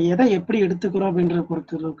இருக்கு, நம்ம எதை எப்படி எடுத்துக்கிறோம் அப்படின்றத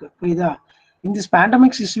பொறுத்து இருக்கு. புரியுதா? இந்த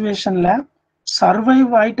பேண்டமிக் சிச்சுவேஷன்ல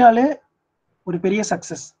சர்வைவ் ஆயிட்டாலே ஒரு பெரிய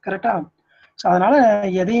சக்சஸ். கரெக்டா? ஸோ அதனால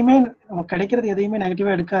எதையுமே கிடைக்கிறது எதையுமே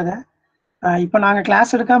நெகட்டிவா எடுக்காத. இப்போ நாங்கள்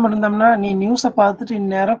கிளாஸ் எடுக்காம இருந்தோம்னா நீ நியூஸை பார்த்துட்டு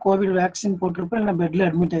இந்நேரம் கோவிட் வேக்சின் போட்டிருப்ப, இல்லை பெட்ல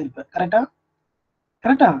அட்மிட் ஆயிருப்ப. கரெக்டா?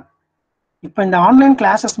 கரெக்டா? இப்போ இந்த ஆன்லைன்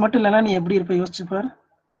கிளாஸஸ் மட்டும் இல்லைன்னா நீ எப்படி இருப்ப யோசிச்சுப்பார்.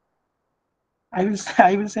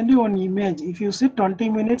 I will send you one image. If you sit 20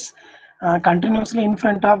 minutes continuously in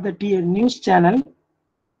front of the news channel,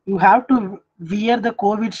 you have to wear the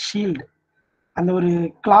COVID shield. அந்த ஒரு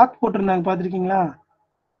கிளாத் போட்டிருந்தாங்க பார்த்துருக்கீங்களா?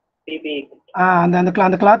 PPE.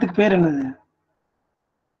 அந்த கிளாத்துக்கு பேர் என்னது?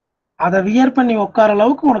 அதை வியர் பண்ணி உட்கார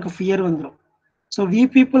அளவுக்கு உனக்கு ஃபியர் வந்துடும். So we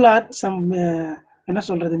people are some என்ன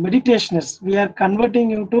சொல்றது, மெடிடேஷனர்ஸ். We are converting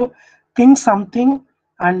you to think something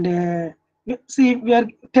and C we are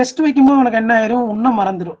test வைக்கும்போது உனக்கு என்ன ஆயிரும், இன்னும்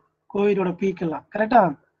மறந்துடும் கோவிடோட பீக் எல்லாம். கரெக்டா?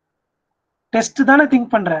 டெஸ்ட் தானே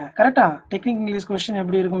திங்க் பண்ற, கரெக்டா? டெக்னிக் இங்கிலீஷ் கொஸ்டின்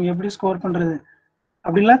எப்படி இருக்கும், எப்படி ஸ்கோர் பண்றது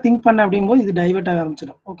அப்படின்லாம் திங்க் பண்ண அப்படிங்கும்போது இது டைவர்ட் ஆக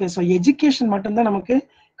ஆரம்பிச்சிடும். ஓகே, ஸோ எஜுகேஷன் மட்டும்தான் நமக்கு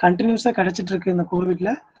கண்டினியூஸாக கிடைச்சிட்டு இருக்கு இந்த கோவிட்ல.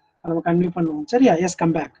 நம்ம கன்வியூ பண்ணுவோம். சரியா? S,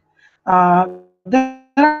 come back.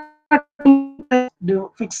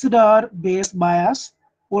 Fixed or based bias,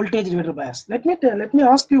 voltage divider bias. Let me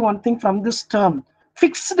ask you one thing from this term.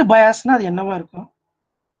 Fixed bias na அது என்னவா இருக்கும்?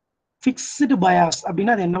 Fixed bias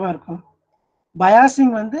அப்படின்னா அது என்னவா இருக்கும்?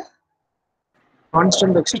 Biasing வந்து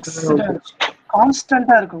Constant external voltage.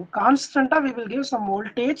 கான்ஸ்டன்டா இருக்கும். கான்ஸ்டன்டா we will give some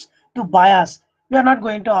voltage to bias. We are not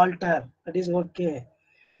going to alter. That is okay.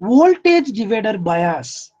 Voltage divider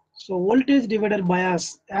bias. So voltage divider bias,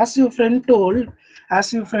 as your friend told,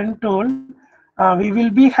 we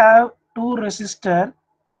will be have two resistor,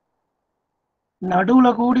 நடுவுல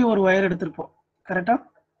கூடி ஒரு wire எடுத்திருப்போம். கரெக்டா?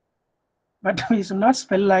 But we should not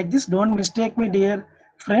spell like this. Don't mistake me, dear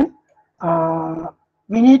friend.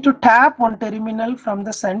 We need to tap one terminal from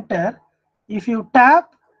the center. If you tap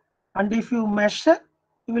and if you measure,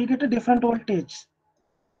 you will get a different voltage.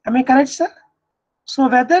 Am I correct, sir? So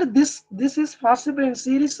whether this is possible in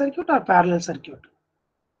series circuit or parallel circuit?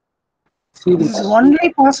 Series. This is only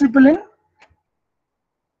possible in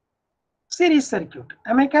series circuit.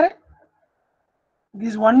 Am I correct? This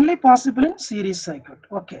is only possible in series circuit.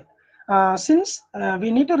 Okay. Since we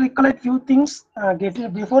need to recollect few things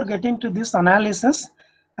before getting to this analysis,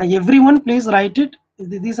 everyone please write it.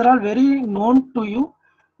 These are all very known to you,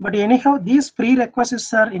 but anyhow these prerequisites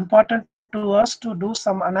are important to us to do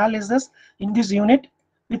some analysis in this unit.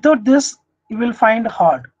 Without this you will find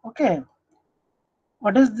hard. Okay,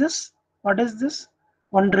 what is this?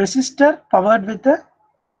 One resistor powered with a,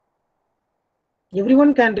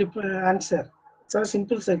 everyone can answer. It's all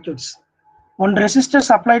simple circuits. One resistor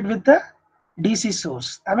supplied with the DC source.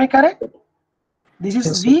 Am I correct? This is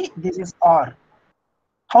Yes, V, this is R.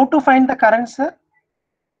 How to find the current, sir?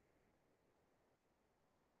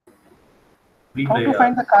 How to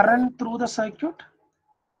find the current through the circuit?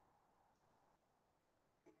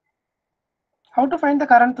 How to find the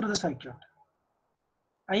current through the circuit?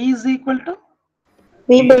 I is equal to?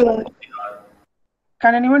 V by R.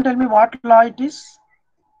 Can anyone tell me what law it is?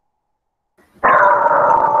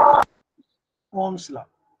 Ohm's law.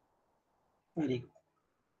 Very good.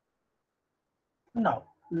 Now.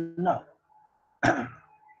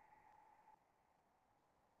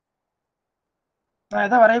 நான்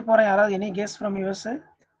எதை வரைய போறேன், யாராவது any guess from your side?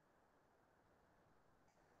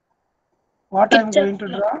 What I am going to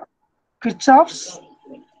draw? Kirchhoff's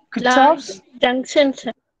junction,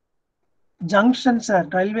 sir. junction, sir.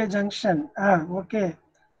 Railway junction. Okay.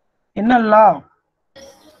 என்ன law?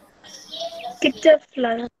 Kirchhoff's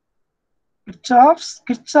law.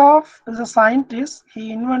 Kirchhoff is a scientist. He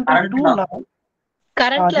invented two laws.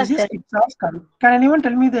 Current law, This is sir. Kirchhoff's current. Can anyone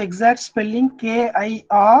tell me the exact spelling?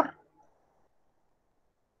 KIRCHHOFF.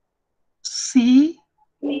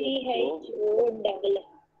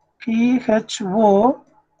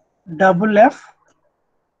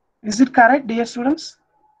 Is it correct, dear students?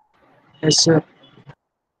 Yes, sir.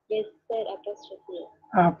 Yes, sir. Apostrophe.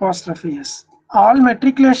 Apostrophe, yes. All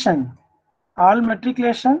matriculation.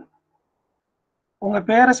 உங்க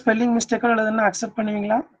பேரை spelling mistake எழுதுன்னா accept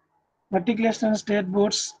பண்ணுவீங்களா? Matriculation state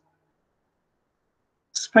boards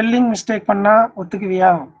spelling mistake பண்ணா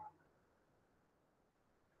ஒத்துக்குவியா?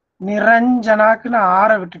 நிரஞ்சனாக்குன்னு ஆற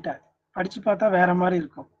விட்டுட்டேன், படிச்சு பார்த்தா வேற மாதிரி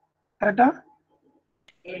இருக்கும். கரெக்டா?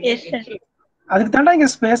 Yes, sir. அதுக்கு தாண்டா இங்க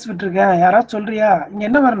ஸ்பேஸ் விட்டுருக்கேன். யாராவது சொல்றியா? இங்க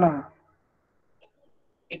என்ன வரணும்?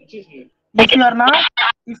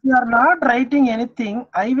 If you are not writing anything,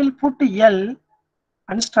 I will put L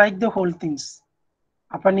and strike the whole things.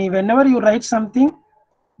 அப்ப நீ whenever you write something,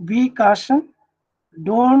 be caution.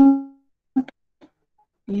 Don't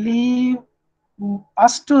leave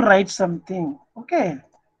us to write something. Okay.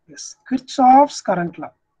 Yes. Kirchhoff's current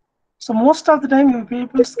law. So most of the time you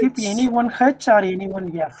people skip any one H or any one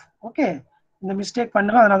F. Okay. The mistake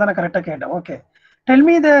பண்ணுவேன், அதனால தான் கரெக்டா கேட்டேன். Okay. Tell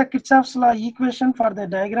me the Kirchhoff's law equation for the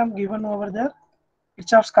diagram given over there.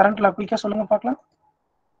 Kirchhoff's current law quick சொல்லுங்க பார்க்கலாம்.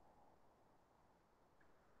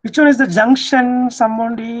 Which one is the junction?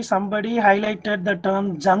 Somebody highlighted the term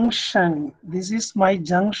junction. This is my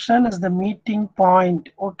junction, is the meeting point.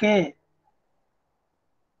 Okay.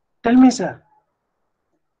 Tell me, sir.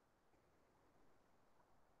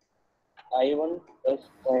 I1 plus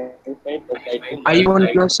I5 plus I2 I1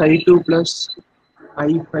 plus I2 plus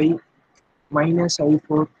I5 minus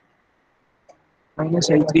I4 minus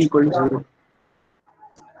I3 equal to 0.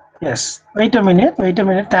 Yes. Wait a minute. Wait a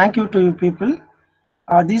minute. Thank you to you people.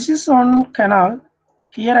 This is on canal.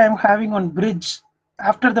 Here I am having on bridge.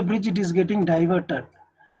 After the bridge, it is getting diverted.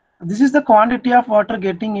 This is the quantity of water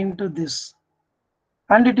getting into this,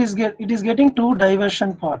 and it is getting to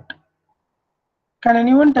diversion part. Can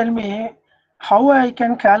anyone tell me how I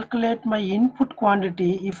can calculate my input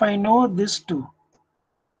quantity if I know this too?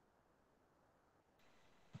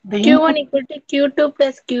 The input, Q1 equal to Q2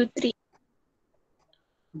 plus Q3.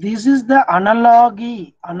 this is the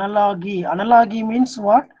analogy. Analogy means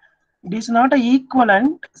what? It is not a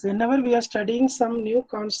equivalent. Whenever we are studying some new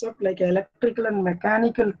concept like electrical and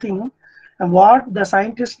mechanical thing, what the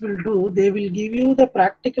scientists will do, they will give you the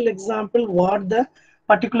practical example what the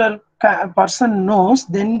particular person knows,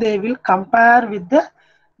 then they will compare with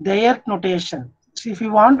their notation. So if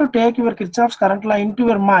you want to take your Kirchhoff's current law into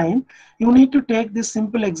your mind, you need to take this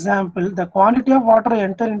simple example. The quantity of water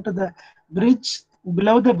enter into the bridge,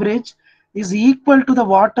 below the bridge, is equal to the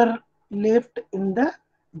water left in the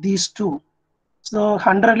these two. So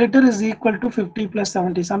 100 liter is equal to 50 plus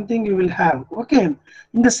 70, something you will have. Okay.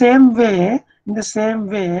 In the same way,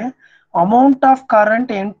 amount of current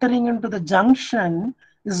entering into the junction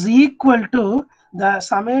is equal to the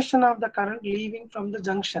summation of the current leaving from the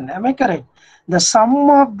junction. Am I correct? The sum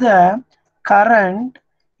of the current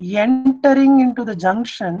entering into the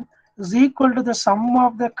junction is equal to the sum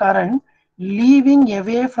of the current leaving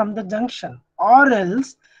away from the junction, or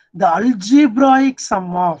else the algebraic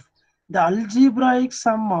sum of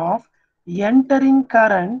entering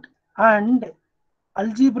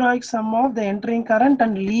current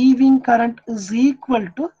and leaving current is equal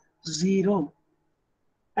to 0.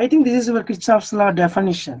 I think this is your Kirchhoff's law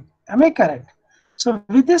definition. Am I correct? So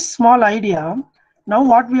with this small idea, now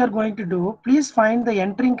what we are going to do, please find the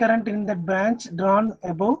entering current in that branch drawn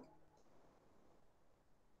above.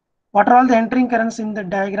 What are all the entering currents in the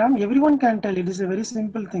diagram? Everyone can tell. It is a very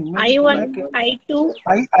simple thing. Maybe I1, like I2,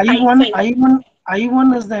 I1, I5.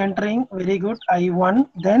 I1 is the entering. Very good. I1,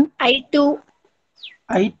 then I2,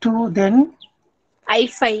 I2, then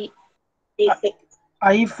I5.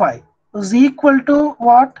 I5 is equal to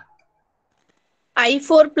what?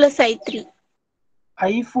 I4 plus I3.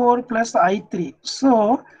 I4 plus I3.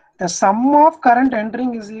 So the sum of current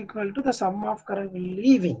entering is equal to the sum of current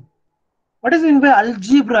leaving. What is meant by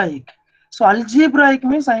algebraic? So algebraic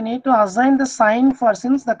means I need to assign the sign for,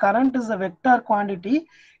 since the current is a vector quantity,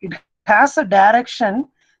 it has a direction.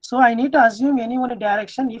 So I need to assume any one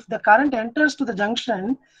direction. If the current enters to the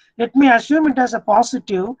junction, let me assume it as a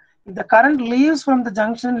positive. If the current leaves from the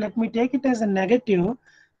junction, let me take it as a negative.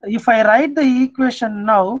 If I write the equation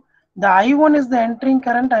now, the I1 is the entering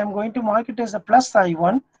current, I am going to mark it as a plus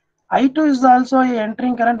I1. I2 is also a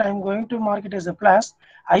entering current, I am going to mark it as a plus.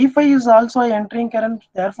 I5 is also a entering current,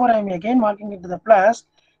 therefore I am again marking it to the plus.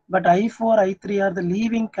 But I4, I3 are the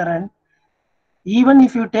leaving current. Even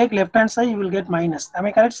if you take left hand side, you will get minus. Am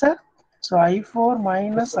I correct, sir? So I4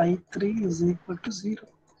 minus I3 is equal to 0.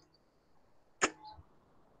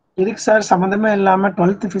 இதுக்கு sir சம்மந்தமே இல்லாம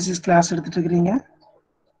 12th physics class எடுத்துட்டு இருக்கீங்க?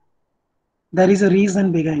 There is a reason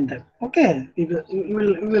behind that. Okay, you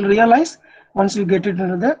will realize once you get it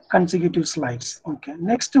into the consecutive slides. Okay,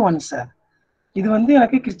 next one, sir. இது வந்து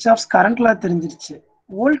எனக்கு Kirchhoff's current law தெரிஞ்சிருச்சு.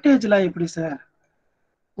 Voltage law எப்படி sir?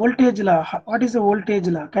 Voltage law. What is the voltage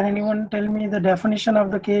law? Can anyone tell me the definition of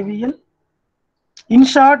the KVL? In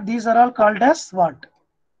short, these are all called as what?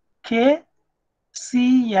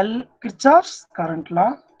 KCL, Kirchhoff's current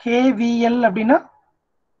law. KVL அப்படின்னா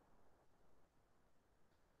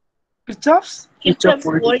Kirchhoff's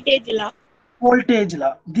voltage law. Voltage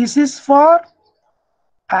law. This is for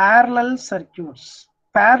parallel circuits.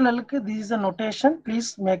 Parallel, this is a notation. Please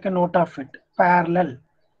make a note of it. Parallel.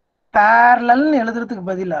 எழுதுறதுக்கு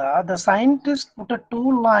பதிலா the scientist put a two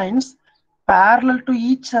lines parallel to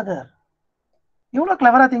each other. எவ்வளவு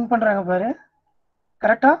கிளவரா think பண்றாங்க பாரு.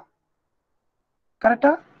 கரெக்டா?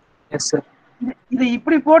 Yes, sir. இதை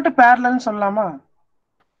இப்படி போட்டு parallel சொல்லலாமா?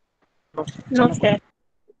 No, sir.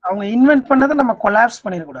 அவங்க இன்வென்ட் பண்ணதை நம்ம கொலாப்ஸ்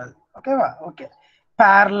பண்ணிடக்கூடாது. ஓகேவா? Okay.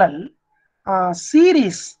 parallel.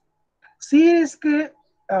 Seriesக்கு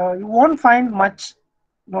you won't find much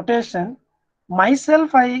notation. Myself,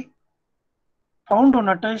 I found a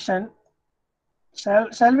notation.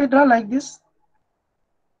 Shall we draw like this?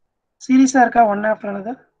 Series are one after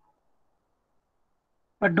another.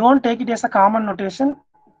 But don't take it as a common notation.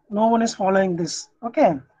 No one is following this.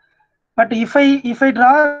 Okay. But if I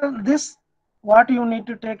draw this, what you need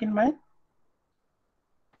to take in mind?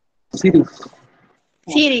 Series.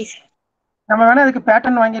 Series. நம்ம வேணா அதுக்கு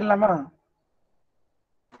pattern வாங்கிடலாமா?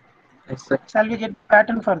 Yes, sir. Shall we get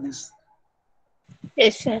pattern for this?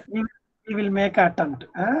 Yes, sir. We will make attempt.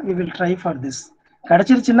 We will try for this.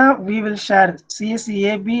 Kadachirichina, we will share. CSE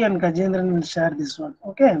AB and Gajendran will share this one.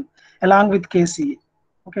 Okay, along with KC.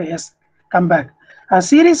 Okay, yes. Come back.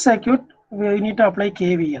 Series circuit, we need to apply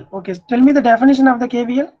KVL. Okay, tell me the definition of the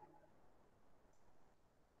KVL.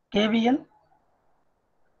 KVL,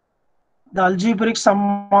 the algebraic sum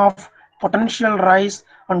of potential rise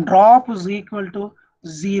and drop is equal to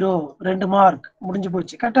 0. 2 mark. முடிஞ்சு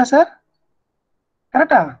போச்சு. கரெக்டா sir?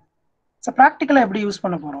 கரெக்டா? So practical எப்படி use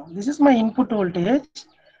பண்ண போறோம்? This is my input voltage.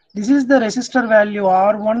 This is the resistor value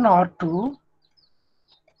R1, R2.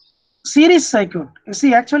 Series circuit. You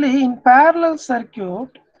see, actually in parallel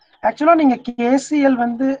circuit, actually நீங்க KCL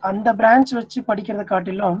வந்து அந்த branch வச்சு படிக்கிறத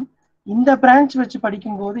காட்டிலும் இந்த branch வச்சு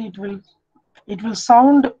படிக்கும்போது it will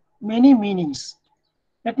sound many meanings.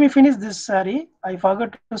 Let me finish this. Sorry, I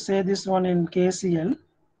forgot to say this one in KCL.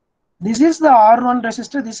 This is the R1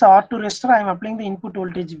 resistor, this is R2 resistor. I am applying the input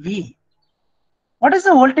voltage V. What is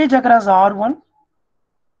the voltage across R1?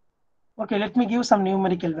 Okay, let me give some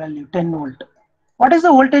numerical value, 10 volt. What is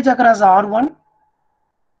the voltage across R1?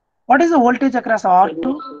 What is the voltage across R2?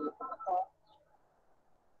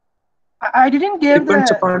 I didn't give Depends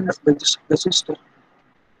the... upon the resistor.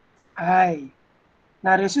 Hi.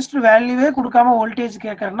 நான் resistor வேல்யூவே கொடுக்காம voltage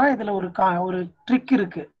கேட்கறேன்னா இதுல ஒரு trick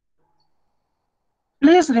இருக்கு.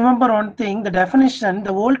 Please remember one thing, the definition,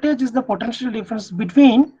 the voltage is the potential difference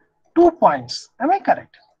between 2 points. Am I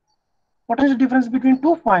correct? Potential difference between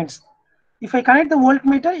 2 points. If I connect the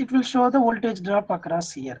voltmeter, it will show the voltage drop across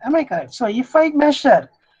here. Am I correct? So if I measure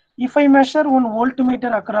one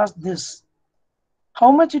voltmeter across this,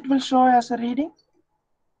 how much it will show as a reading?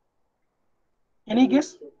 Any guess?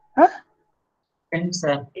 Huh? 10,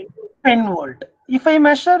 sir. 10 volt. If I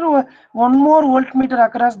measure one more voltmeter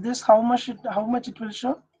across this, how much it will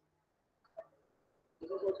show?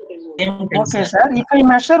 Same 10, Okay, sir. If I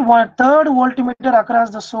measure one third voltmeter across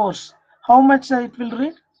the source, how much it will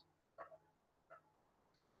read?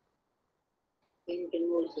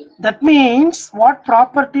 That means what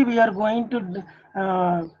property we are going to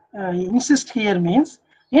insist here means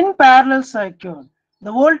in parallel circuit,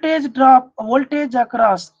 the voltage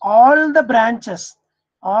across all the branches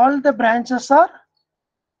are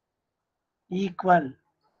equal.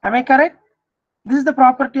 Am I correct? This is the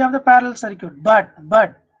property of the parallel circuit. But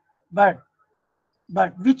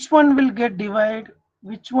which one will get divided?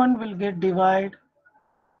 Which one will get divided?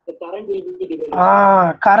 The current will be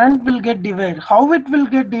divided. Current will get divided. How it will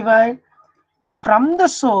get divided? From the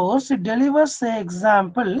source, it delivers, say,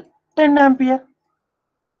 example, 10 ampere.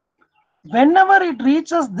 Whenever it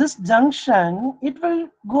reaches this junction, it will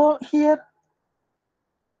go here.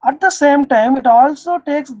 At the same time, it also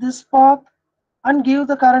takes this path and give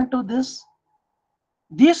the current to this.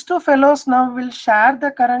 These two fellows now will share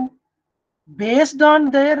the current based on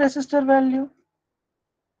their resistor value.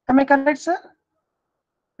 Am I correct, sir?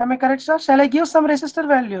 Am I correct, sir? Shall I give some resistor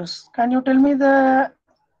values? Can you tell me the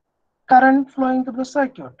current flowing through the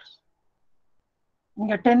circuit?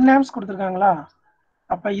 இங்க 10 amps கொடுத்திருக்காங்களா?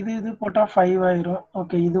 அப்ப இது போட்டா 5 ஆயிரும்.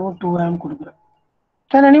 Okay, இதுவும் 2 amp கொடுக்கிறேன்.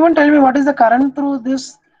 Can anyone tell me what is the current through this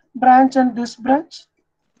branch and this branch?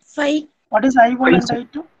 5. What is I1 and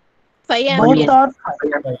I2? 5 Both ampere. are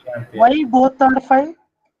 5. Why both are 5?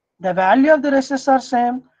 The value of the resistors are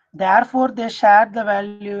same. Therefore, they share the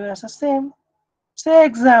value as the same. Say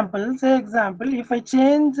example,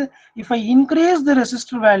 if I increase the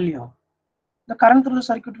resistor value, the current through the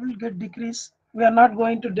circuit will get decreased. We are not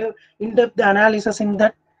going to do in-depth analysis in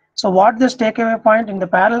that. So what this takeaway point in the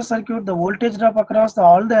parallel circuit, the voltage drop across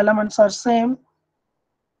all the elements are same.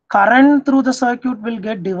 Current through the circuit will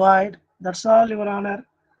get divided. That's all, Your Honor.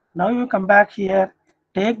 Now you come back here,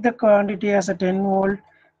 take the quantity as a 10 volt,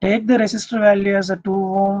 take the resistor value as a 2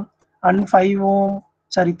 ohm and 3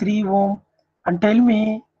 ohm, and tell me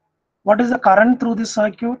what is the current through this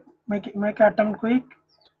circuit. Make attempt quick.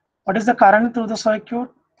 What is the current through the circuit?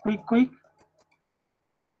 Quick. Quick,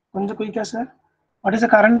 sir. What is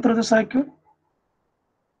the current through the circuit?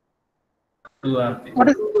 2 ampere. What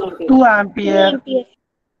is 2 ampere?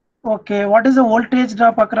 Okay. What is the voltage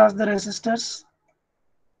drop across the resistors?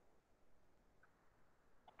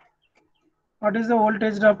 What is the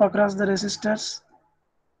voltage drop across the resistors?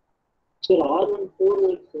 Sir, R1 4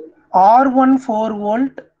 volt, sir. R1 4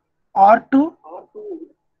 volt, R2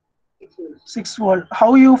 6 volt.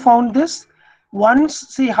 How you found this?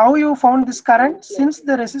 See how you found this current. Since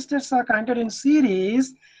the resistors are connected in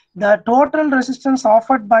series, the total resistance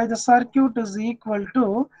offered by the circuit is equal to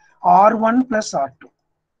R1 plus R2.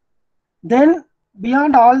 Then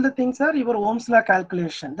beyond all the things are your Ohm's law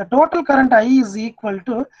calculation. The total current I is equal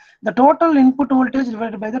to the total input voltage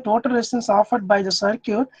divided by the total resistance offered by the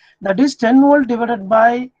circuit, that is 10 volt divided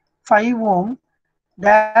by 5 ohm.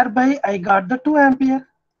 Thereby I got the 2 ampere.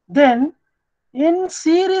 Then in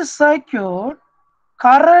series circuit,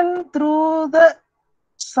 current through the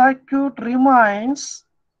circuit remains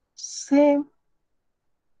same.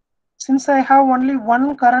 Since I have only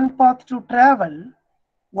one current path to travel,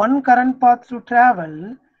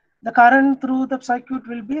 the current through the circuit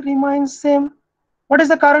will be remains same. What is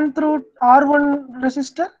the current through R1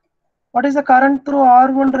 resistor? What is the current through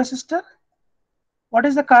R1 resistor? What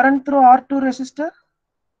is the current through R2 resistor?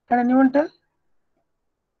 Can anyone tell?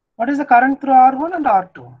 What is the current through R1 and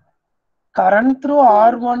R2? Current through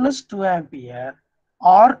R1 is 2 ampere.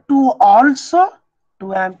 R2 also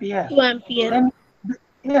 2 ampere. 2 ampere. Then,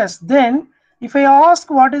 yes, then if I ask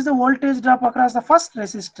what is the voltage drop across the first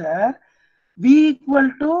resistor, V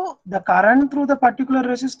equal to the current through the particular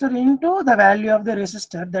resistor into the value of the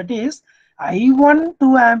resistor, that is I1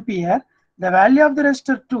 2 ampere, the value of the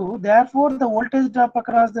resistor 2, therefore the voltage drop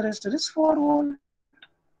across the resistor is 4 volt.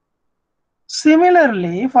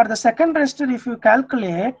 Similarly, for the second resistor, if you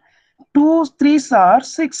calculate 2 3s are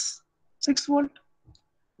 6 volt.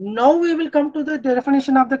 Now we will come to the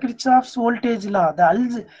definition of the Kirchhoff's voltage law.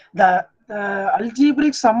 The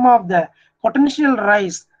algebraic sum of the potential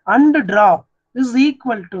rise and drop is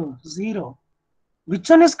equal to 0. Which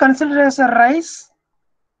one is considered as a rise?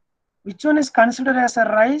 Which one is considered as a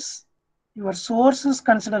rise? Your source is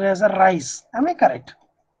considered as a rise. Am I correct?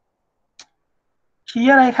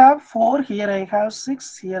 Here I have 4, here I have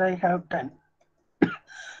 6, here I have 10.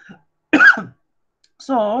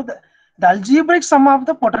 So the algebraic sum of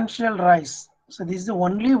the potential rise. So this is the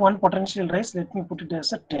only one potential rise. Let me put it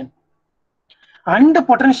as a 10. And the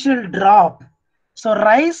potential drop. So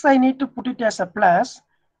rise I need to put it as a plus.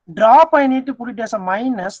 Drop I need to put it as a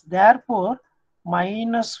minus. Therefore,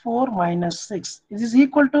 minus 4 minus 6. This is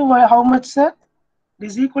equal to how much, sir?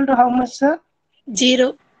 This is equal to how much, sir?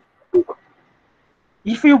 0.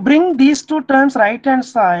 If you bring these two terms right hand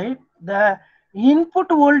side, the input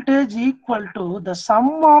voltage equal to the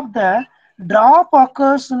sum of the drop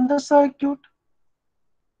occurs in the circuit.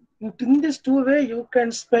 In this two way, you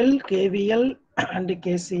can spell KVL and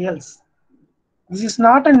KCLs. This is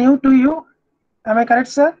not a new to you. Am I correct,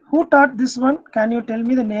 sir? Who taught this one? Can you tell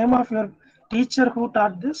me the name of your teacher who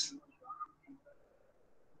taught this?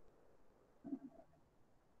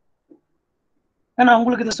 ஏன்னா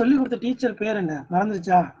உங்களுக்கு இதை சொல்லி கொடுத்த teacher பேர் என்ன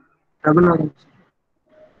மறந்துருச்சா? Raghunathan.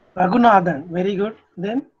 Raghunathan. Very good.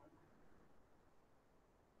 தென்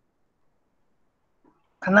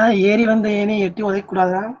அண்ணா ஏறி வந்த any எட்டி உதைக்க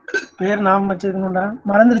கூடாதா? பேர் நாம வச்சிருக்கணும்டா.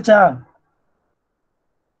 மறந்துருச்சா?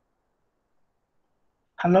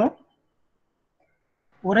 ஹலோ,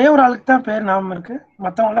 ஒரே ஒரு ஆளுக்கு தான் பேர் ஞாபகம் இருக்கு,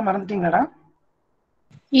 மத்தவங்க எல்லாம் மறந்துட்டீங்களாடா?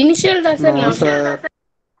 இனிஷியல் தான் சார்.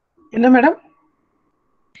 என்ன மேடம்?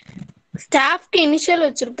 ஸ்டாஃப்க்கு இனிஷியல்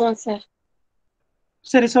வச்சிருப்போம் சார்.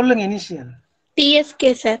 சரி சொல்லுங்க இனிஷியல்.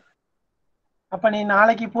 TSK sir. அப்ப நீ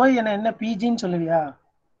நாளைக்கு போய் என்ன பிஜின்னு சொல்லுவியா?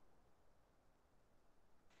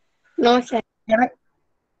 No sir. எனக்கு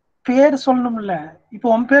பேர் சொல்லணும்ல.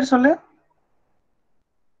 இப்போ உன் பேர் சொல்லு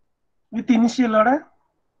வித் இனிஷியலோட.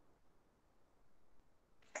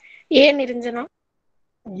 ஏ நிரஞ்சனா.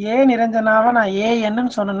 ஏ நிரஞ்சனாவை நான் ஏ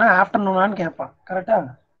என்னன்னு சொன்னா ஆஃப்டர்நூனான்னு கேட்பான். கரெக்டா?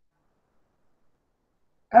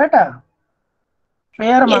 கரெக்டா?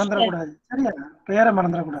 பேரை மறந்துடக்கூடாது. சரியா? பேரை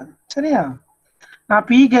மறந்துடக்கூடாது. சரியா? நான்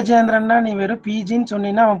பி கஜேந்திரன்னா நீ வெறும் பிஜின்னு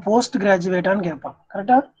சொன்னீங்கன்னா அவன் போஸ்ட் கிராஜுவேட்டான்னு கேட்பான்.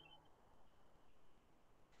 கரெக்டா?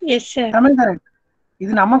 Yes sir. தமிழ் கரெக்ட்.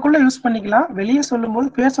 இது நமக்குள்ள யூஸ் பண்ணிக்கலாம். வெளியே சொல்லும் போது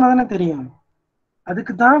பேர் சொன்னாதானே தெரியும்.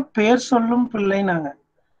 அதுக்கு தான் பேர் சொல்லும் பிள்ளைனாங்க.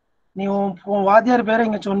 நீ உன் வாத்தியார் பேரை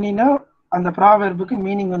இங்க சொன்னீங்கன்னா அந்த ப்ராவெர்புக்கு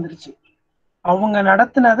மீனிங் வந்துருச்சு. அவங்க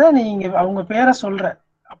நடத்தினதை நீ இங்க அவங்க பேரை சொல்ற,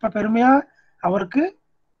 அப்ப பெருமையா அவருக்கு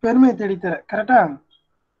பெருமையை தேடித்தர. கரெக்டா?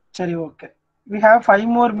 சரி, okay. We have 5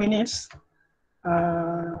 more minutes.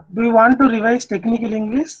 Do you want to revise technical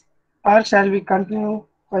English or shall we continue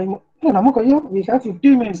 5 more? நமக்கு ஐயோ, we have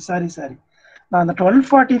 15 minutes. சாரி, நான் அந்த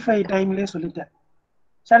 12:45 டைம்லயே சொல்லிட்டேன்.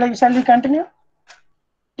 shall we continue?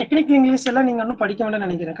 Technical English எல்லாம் நீங்க இன்னும் படிக்க வேண்டாம்னு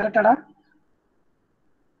நினைக்கிறேன். கரெக்டாடா?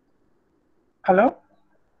 ஹலோ,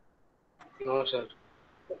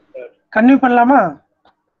 கன்டினியூ பண்ணலாமா?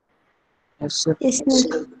 Yes, sir.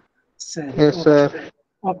 சரி. Yes, sir.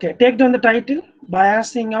 Okay, take down the title,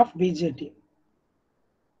 biasing of BJT.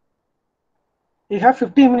 You have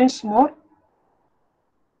 15 minutes more.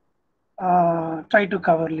 Try to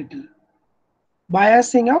cover little.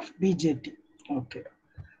 Biasing of BJT. Okay.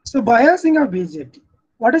 So biasing of BJT.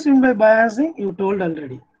 What is meant by biasing? You told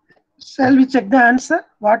already. Shall we check the answer?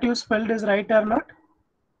 What you spelled is right or not?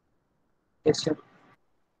 Yes, sir.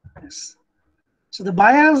 Yes. So the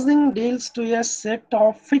biasing deals to a set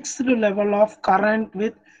of fixed level of current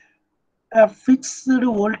with a fixed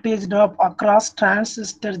voltage drop across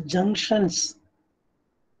transistor junctions.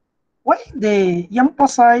 Why they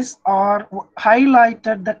emphasize or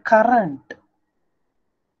highlighted the current?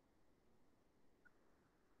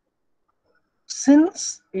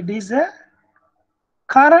 Since it is a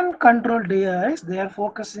current control device, they are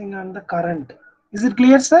focusing on the current. Is it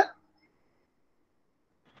clear, sir?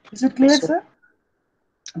 Is it clear, Yes, sir. sir?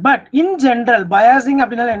 But in general, biasing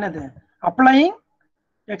applying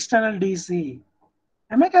external DC.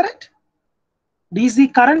 Am I correct?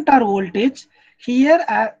 DC current or voltage. Here,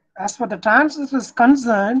 as for the transistor is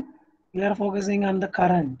concerned, we are focusing on the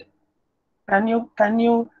current. Can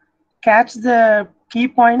you catch the key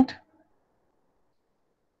point?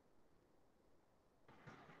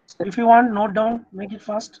 If you want, note down, make it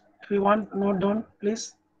fast. If you want, note down,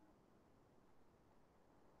 please.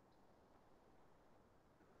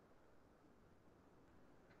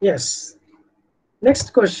 Yes.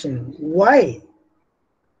 Next question. Why?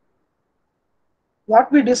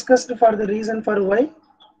 What we discussed for the reason for why?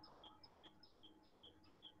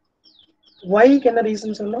 Why can the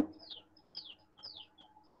reason solo?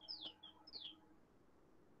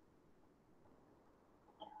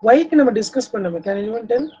 Why can we discuss? Can anyone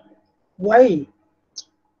tell? Why?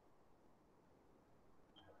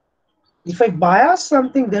 If I bias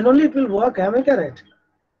something, then only it will work. Am I correct?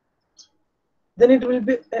 Then it will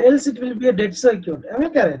be, else it will be a dead circuit. Am I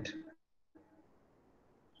correct?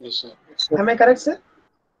 Yes, sir. Am I correct, sir?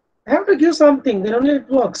 I have to give something, then only it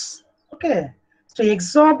works. Okay. So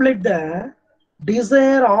extrapolate the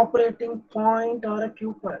desired operating point or a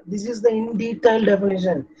Q point. This is the in detail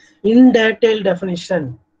definition. In detail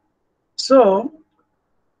definition. So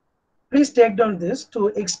please take down this to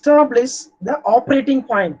establish the operating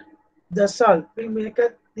point. That's all. We make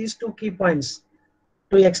these two key points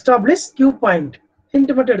to establish Q point.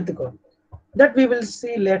 That we will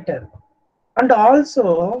see later. And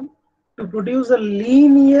also to produce a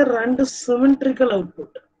linear and symmetrical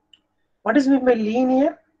output. What is meant by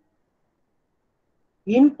linear?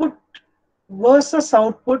 Input versus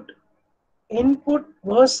output, input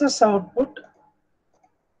versus output,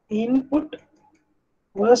 input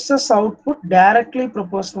versus output directly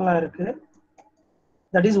proportional.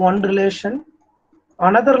 That is one relation.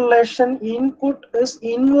 Another relation, input is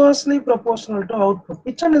inversely proportional to output.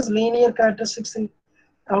 Which one is linear characteristics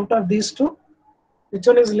out of these two? Which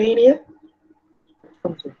one is linear?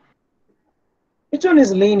 Which one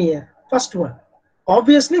is linear? First one.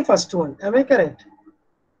 Obviously first one. Am I correct?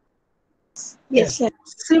 Yes, sir.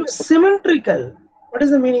 Symmetrical. What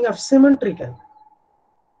is the meaning of symmetrical?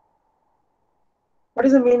 What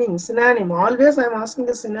is the meaning? Synonym. Always I am asking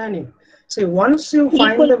the synonym. So once you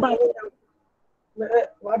find Equal the part. meaning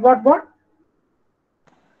of what?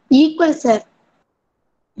 Equal, sir.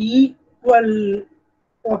 Equal.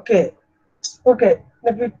 Okay. Okay.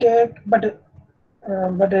 Let me take, but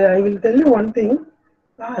I will tell you one thing.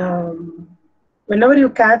 Whenever you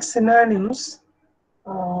catch synonyms,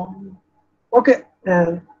 okay.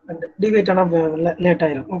 Debate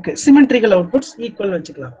later. Okay. Symmetrical outputs equal.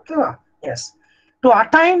 Okay. Yes. To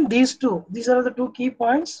attain these two, these are the two key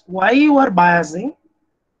points. Why you are biasing?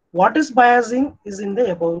 What is biasing is in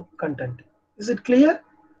the above content. Is it clear?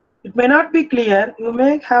 It may not be clear. You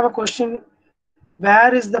may have a question.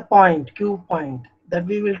 Where is the point? Q point that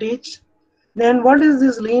we will teach. Then what is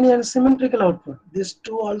this linear and symmetrical output? These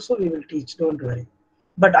two also we will teach. Don't worry.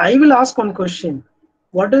 But I will ask one question.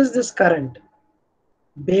 What is this current?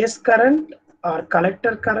 Base current or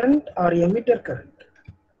collector current or emitter current?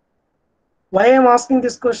 Why I am asking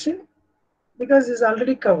this question? Because it's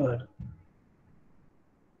already covered.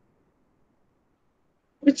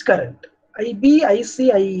 Which current? IB,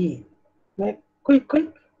 IC, IE. Quick.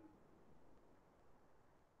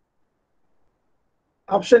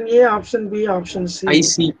 Option A, option B, option C. I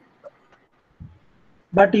see.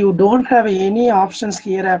 But you don't have any options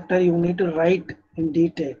here after. You need to write in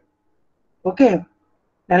detail. Okay.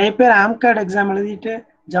 நிறைய பேர் AMCAD exam எழுதிட்டு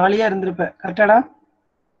ஜாலியா இருந்திருப்ப கரெக்டாடா?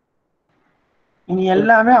 இனி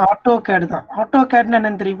எல்லாமே auto gate தான். Auto கேட்னா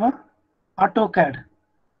என்னன்னு தெரியுமா? Auto gate.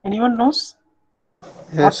 Anyone knows?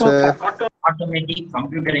 Yes, sir. Automatic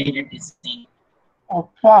computer aided design.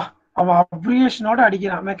 அப்பா அவன் அப்ரிவேஷனோட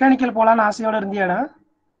அடிக்கிறான். மெக்கானிக்கல் போலான்னு ஆசையோட இருந்தியாடா?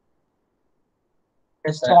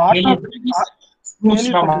 Yes, sir. So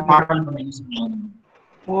auto model.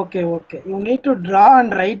 Okay. You need to draw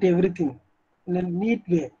and write everything in a neat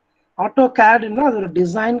way. AutoCAD னா அது ஒரு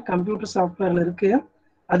டிசைன் கம்ப்யூட்டர் சாஃப்ட்வேர்ல இருக்கு.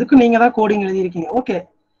 அதுக்கு நீங்க தான் கோடிங் எழுதி இருக்கீங்க. ஓகே.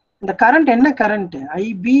 The current என்ன current?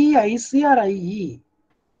 IB, IC or IE?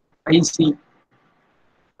 IC.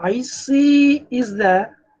 IC is the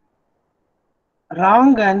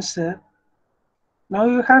wrong answer. Now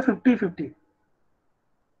you have 50-50.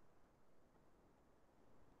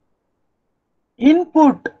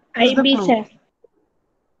 Input is the IB, clue. sir.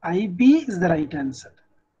 IB is the right answer.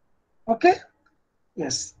 Okay?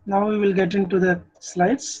 Yes. Now we will get into the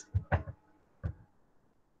slides.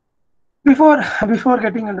 Before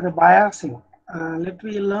getting into the biasing, let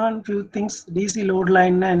me learn few things. DC load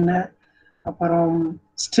line என்ன, அப்புறம்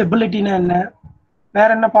stability என்ன, வேற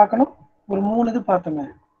என்ன பார்க்கணும்? ஒரு மூணு இது பார்த்தோமே.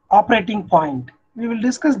 Operating point. We will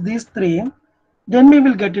discuss these three. Then we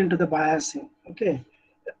will get into the biasing. Okay.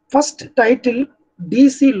 First title,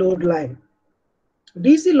 DC load line.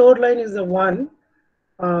 DC load line is the one.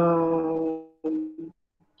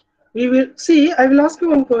 We will see. I will ask you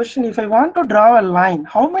one question. If I want to draw a line,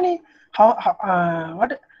 how many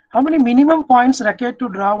minimum points required to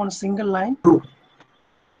draw one single line? 2.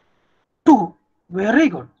 2. Very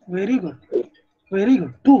good.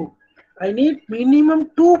 2. I need minimum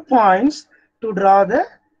 2 points to draw the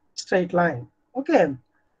straight line. Okay.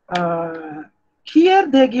 Here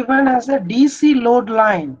they given as a DC load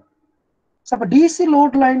line. So அப்ப DC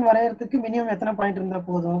load line வரையறதுக்கு minimum எத்தனை point இருந்தா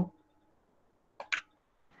போதும்?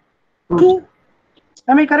 2.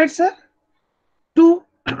 Am I correct, sir? 2.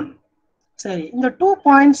 Sorry, in the 2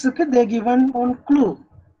 points they given one clue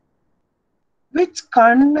which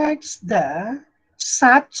connects the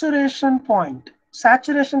saturation point.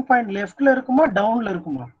 Saturation point left la irukuma, down la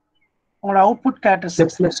irukuma? Our output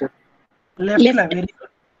characteristics. Left la, very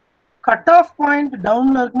good. Cutoff point down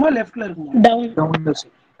la irukuma, left la irukuma? Down.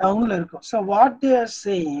 Down la irukum. So what they are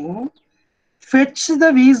saying, fetch the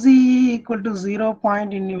VCE equal to 0 point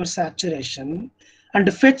in your saturation and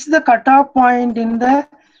fetch the cutoff point in the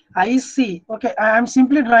IC. Okay, I am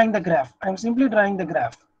simply drawing the graph.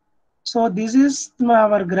 So this is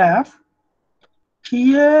our graph.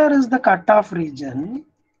 Here is the cutoff region.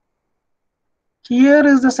 Here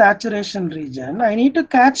is the saturation region. I need to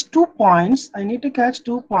catch 2 points.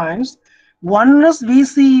 One is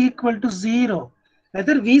VCE equal to 0.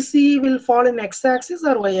 Whether VCE will fall in x-axis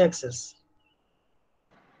or y-axis?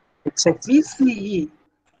 VCE.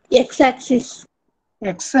 X-axis.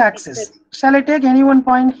 X-axis. Shall I take any one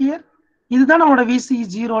point here? இதுதான் நம்மளோட VCE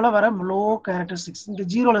 0ல வர low characteristics. இங்க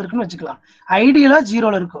 0ல இருக்குன்னு வச்சுக்கலாம். ஐடியலா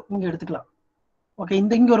 0ல இருக்கும். இங்க எடுத்துக்கலாம். Okay,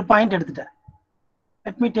 இங்க ஒரு பாயிண்ட் எடுத்துட்டேன்.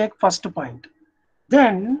 Let me take first point.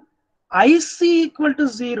 Then IC equal to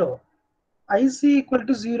 0.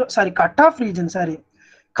 Sorry, cutoff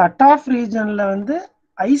regionல வந்து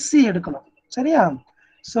IC எடுக்கணும். சரியா?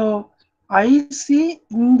 So IC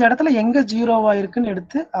இந்த இடத்துல எங்க 0வா இருக்குன்னு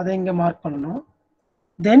எடுத்து அதை இங்க மார்க் பண்ணணும்.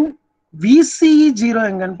 Then VCE 0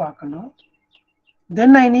 எங்கன்னு பார்க்கணும்.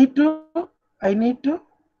 Then I need to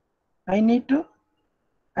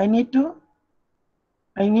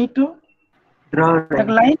draw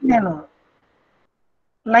line வேணும்.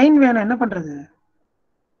 என்ன பண்றது?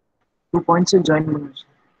 2 points join பண்ணனும்.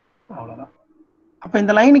 அவ்வளவுதான். அப்ப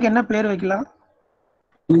இந்த லைனுக்கு என்ன பேர் வைக்கலாம்?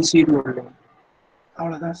 DC load line.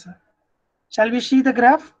 அவ்வளவுதான் sir. Shall we see the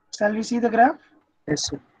graph? Yes,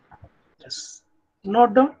 sir. Yes.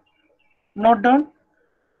 Note down.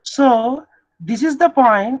 So this is the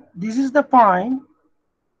point.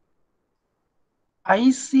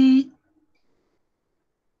 IC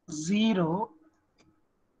 0.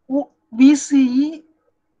 VCE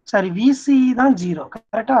தான் 0.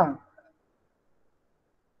 கரெக்டா?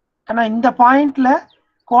 ஆனா இந்த பாயிண்ட்ல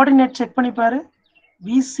கோஆர்டினேட் செக் பண்ணி பாரு.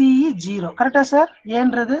 VCE 0. கரெக்டா சார்?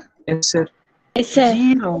 ஏன்றது? Yes, sir.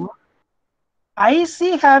 0. IC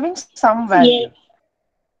having some value.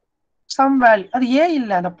 அது A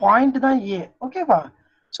இல்ல, அந்த பாயிண்ட் தான் A. ஓகேவா?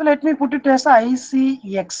 So let me put it as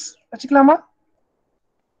ICX. வச்சுக்கலாமா?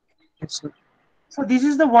 Yes, sir. So this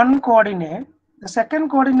is the one coordinate. The second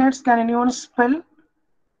coordinates, can anyone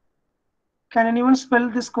spell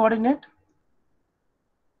this coordinate?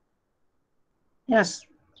 Yes.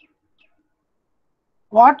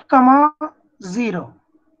 What comma 0?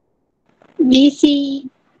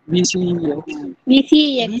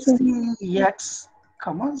 VCX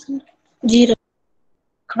comma 0.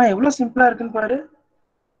 கண்ணா எவ்வளவு சிம்பிளா இருக்குன்னு பாரு.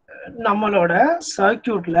 நம்மளோட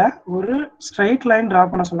சர்க்யூட்ல ஒரு ஸ்ட்ரைட் லைன் டிரா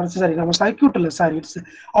பண்ண சொல்றேன். சரி, நம்ம சர்க்யூட்ல it's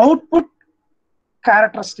output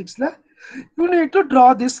கேரக்டரிஸ்டிக்ஸ்ல you need to draw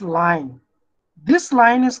this line. This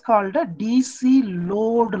line is called a DC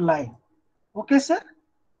load line. Okay, sir?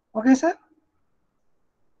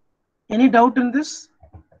 Any doubt in this?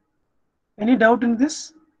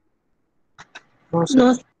 No, sir. No.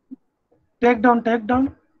 Take down.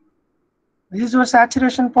 This is your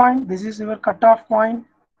saturation point. This is your cutoff point.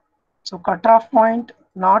 So cutoff point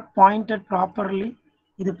not pointed properly.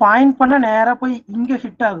 இது point பண்ண நேரா போய் இங்க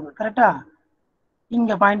hit ஆகுது. கரெக்டா?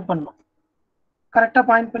 இங்க point பண்ணணும். கரெக்டா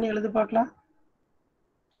பாயிண்ட் பண்ணி எழுதி பார்க்கலாம்.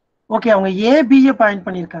 ஓகே, அவங்க ஏபியை பாயிண்ட்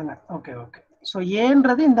பண்ணியிருக்காங்க. Okay okay. ஸோ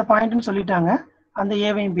ஏன்றது இந்த பாயிண்ட்னு சொல்லிட்டாங்க, அந்த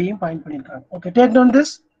ஏவையும் பியும் பாயிண்ட் பண்ணியிருக்காங்க. Okay, take down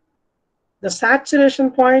this. The saturation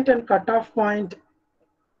point and cutoff point.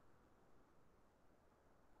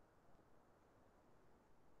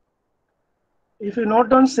 If you note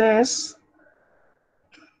down says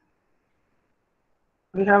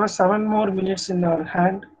we have 7 more minutes in our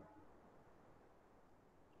hand.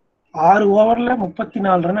 6 ஓவர்ல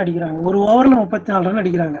 34 ரன் அடிக்கிறாங்க. ஒரு ஓவர்ல 34 ரன்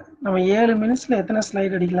அடிக்கிறாங்க. நம்ம 7 மினிட்ஸ்ல எத்தனை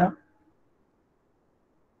ஸ்லைட் அடிக்கலாம்?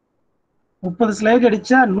 30 ஸ்லைட்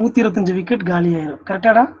அடிச்சா 125 விக்கெட் காலி ஆயிடும்.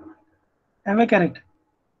 கரெக்டாடா? Am I correct?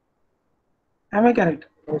 Am I correct?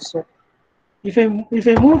 Yes, sir. If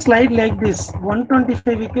I move slide like this,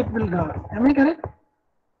 125 wicket will go. Am I correct?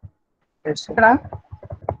 Yes, sir.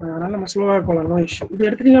 அதனால நம்ம ஸ்லோவா போலாம். No issue. இது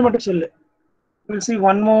எடுத்துட்டீங்க மட்டும் சொல்லு. We'll see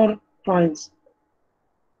one more points.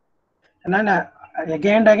 And then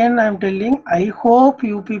again I am telling, I hope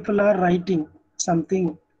you people are writing something.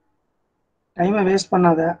 Time waste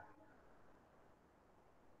பண்ணாத.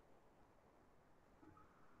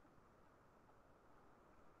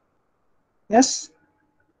 Yes.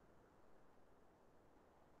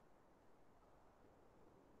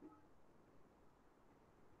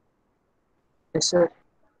 Yes, sir.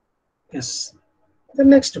 Yes. The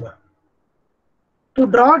next one. To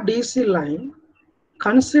draw DC line,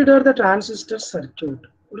 consider the transistor circuit.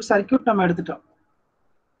 ஒரு circuit நம்ம எடுத்துட்டோம்.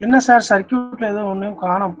 என்ன sir சர்க்யூட்ல ஏதோ ஒன்றும்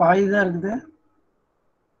காணோம், பாதி தான் இருக்குது.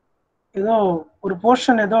 ஏதோ ஒரு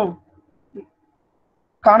போர்ஷன் ஏதோ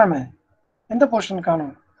காணமே. எந்த போர்ஷன்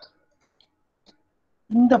காணும்?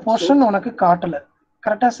 இந்த போர்ஷன் உனக்கு காட்டல.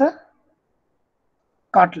 கரெக்டா சார்?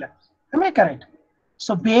 காட்டல. Am I correct?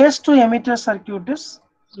 So base to emitter circuit is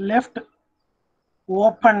left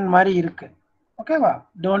open மாதிரி இருக்கு. ஓகேவா?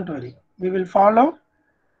 Don't worry. We will follow.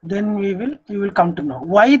 Then you will come to know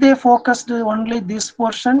why they focused only this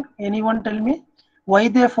portion. Anyone tell me why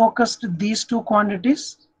they focused these two quantities?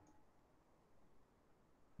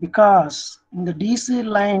 Because in the DC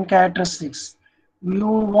line characteristics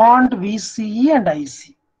you want VCE and IC.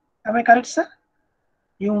 Am I correct, sir?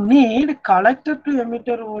 You need collector to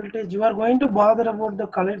emitter voltage. You are going to bother about the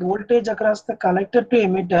voltage across the collector to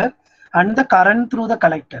emitter and the current through the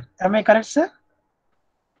collector. Am I correct, sir?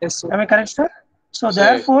 Yes, sir. Am I correct, sir? So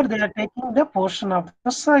therefore they are taking the portion of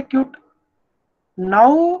the circuit.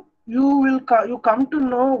 Now you come to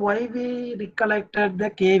know why we recollected the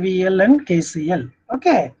KVL and KCL.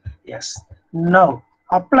 Okay? Yes. Now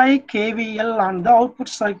apply KVL on the output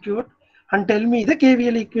circuit and tell me the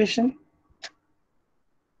KVL equation.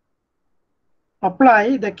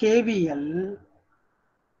 Apply the KVL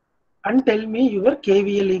and tell me your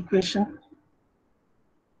KVL equation.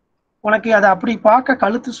 உனக்கு அதை அப்படி பார்க்க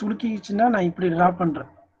கழுத்து சுருக்கிச்சுன்னா நான் இப்படி draw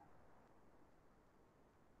பண்றேன்.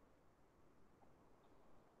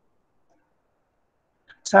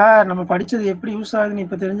 Sir நம்ம படிச்சது எப்படி யூஸ் ஆகுதுன்னு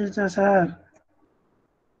இப்ப தெரிஞ்சிருச்சா சார்?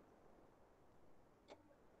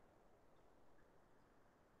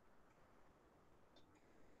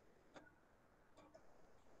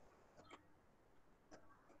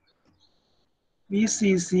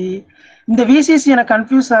 விசிசி, இந்த விசிசி எனக்கு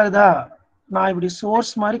கன்ஃபியூஸ் ஆகுதா? நான் இப்படி சோர்ஸ்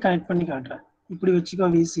மாதிரி கனெக்ட் பண்ணி காட்டுறேன். இப்படி வச்சுக்கோ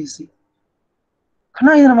விசிசி.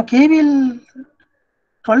 ஆனா இது நம்ம கேவிஎல்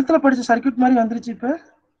 12th படிச்ச சர்க்யூட் மாதிரி வந்துருச்சு இப்ப.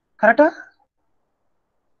 கரெக்டா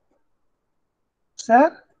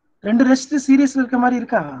சார்? 2 ரெசிஸ்டர் சீரிஸ்ல இருக்க மாதிரி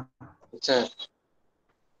இருக்கா?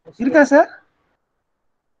 இருக்கா சார்?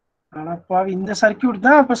 ஆனாப்பா இந்த சர்க்யூட்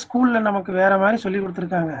தான் அப்ப ஸ்கூல்ல நமக்கு வேற மாதிரி சொல்லி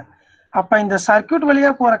கொடுத்துருக்காங்க. அப்ப இந்த சர்க்யூட் வழியா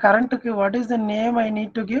போற கரண்ட்டுக்கு what is the name I need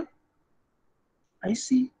to give? IC.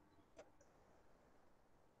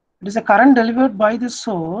 It is a current delivered by the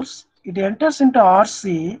source. It enters into RC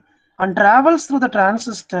and travels through the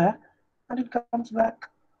transistor and it comes back.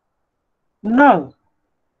 Now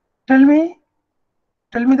tell me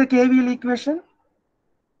the KVL equation.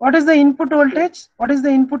 What is the input voltage? What is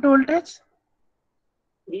the input voltage?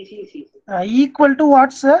 VCC. Equal to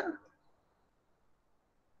what, sir?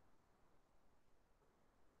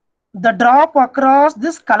 The drop across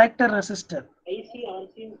this collector resistor.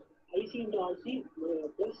 IC into RC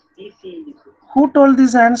plus DC. Who told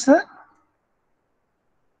this answer?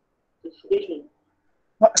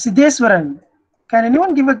 Siddheswaran. Can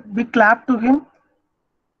anyone give a big clap to him?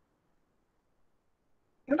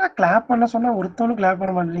 Clap பண்ண சொன்னா ஒருத்தவனும் clap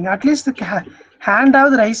பண்ண மாட்டீங்க. At least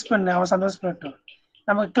ஹேண்டாவது rice பண்ணு, அவன் சந்தோஷப்பட்டோம்.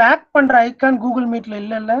 நமக்கு clap பண்ற icon Google மீட்ல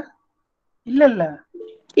இல்ல.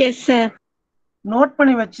 Yes sir. நோட்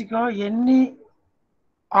பண்ணி வச்சுக்கோ.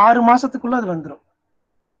 6 மாசத்துக்குள்ள அது வந்துடும்.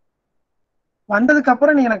 வந்ததுக்கு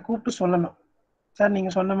அப்புறம் நீங்க எனக்கு கூப்பிட்டு சொல்லணும், சார் நீங்க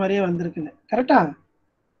சொன்ன மாதிரியே வந்திருக்குன்னு. கரெக்டா?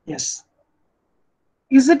 S.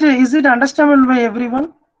 Is it understandable by everyone?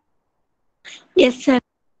 Yes, sir.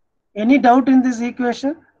 Any doubt in this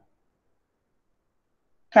equation?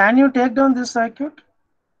 Can you take down this circuit?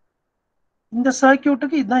 இந்த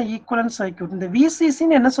சர்க்கியூட்டுக்கு இதுதான் ஈக்குவலன்ட் சர்க்கியூட். இந்த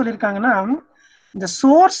விசிசின்னு என்ன சொல்லியிருக்காங்கன்னா, இந்த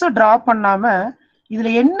சோர்ஸை டிரா பண்ணாம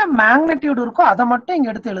இதுல என்ன மேக்னெட்டியூட் இருக்கோ அதை மட்டும் இங்க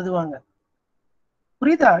எடுத்து எழுதுவாங்க.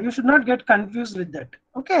 புரியுதா? You should not get confused with that.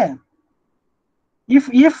 Okay.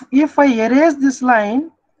 If I erase this line,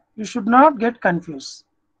 you should not get confused.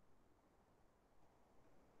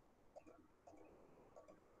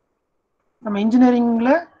 நம்ம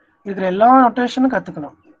இன்ஜினியரிங்ல இருக்கிற எல்லா நோட்டேஷனும்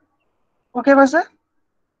கத்துக்கணும். ஓகேவா சார்?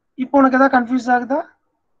 இப்போ உனக்கு ஏதாவது கன்ஃபியூஸ் ஆகுதா?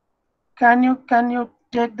 Can you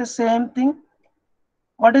take the same thing?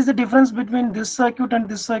 What is the difference between this circuit and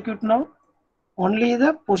this circuit now? Only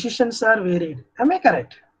the positions are varied. Am I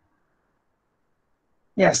correct?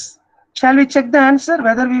 Yes. Shall we check the answer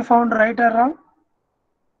whether we found right or wrong?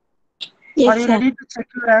 Yes, Are you sir. ready to check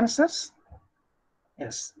your answers?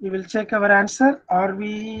 Yes, we will check our answer. Or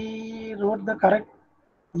we wrote the correct?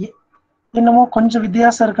 என்னமோ கொஞ்சம்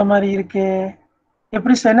வித்தியாசம் இருக்க மாதிரி இருக்கு.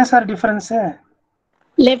 எப்படி என்ன sir difference?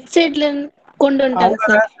 Left side ல கொண்டு வந்துட்டாங்க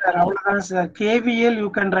சார். அவ்வளவுதான் sir. KVL you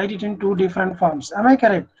can write it in two different forms. Am I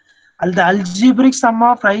correct? The algebraic sum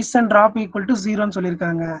of rise and drop equal to 0 ன்னு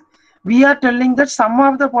சொல்லிருக்காங்க. We are telling that sum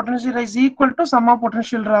of the potential rise equal to sum of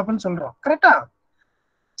potential drop ன்னு சொல்றோம். கரெக்டா?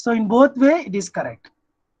 So in both way it is correct.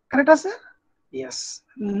 Correct, sir? Yes.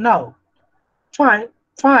 Now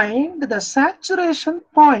find the saturation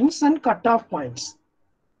points and cutoff points.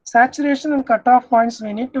 Saturation and cutoff points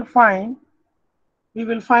we need to find. We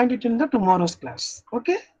will find it in the tomorrow's class.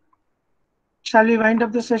 Okay? Shall we wind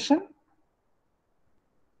up the session?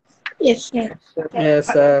 Yes, sir. Yes,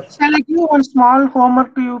 sir. Shall I give one small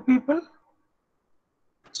homework to you people?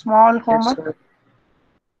 Small homework. Yes, sir.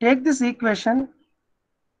 Take this equation,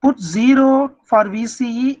 put 0 for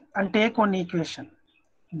VCE and take one equation.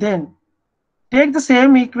 Then take the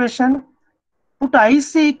same equation, put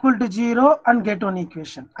IC equal to 0 and get one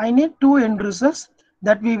equation. I need two end results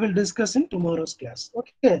that we will discuss in tomorrow's class.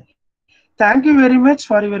 Okay. Thank you very much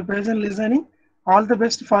for your patient listening. All the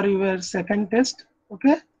best for your second test.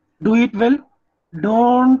 Okay. Do it well.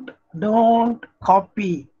 Don't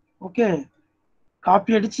copy. Okay.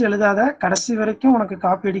 Copy அடிச்சு எழுதாத. கடைசி வரைக்கும் உனக்கு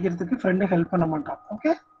copy அடிக்கிறதுக்கு friend help பண்ண மாட்டான்.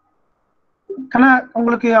 Okay. ஆனா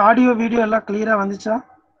உங்களுக்கு ஆடியோ வீடியோ எல்லாம் கிளியரா வந்துச்சா?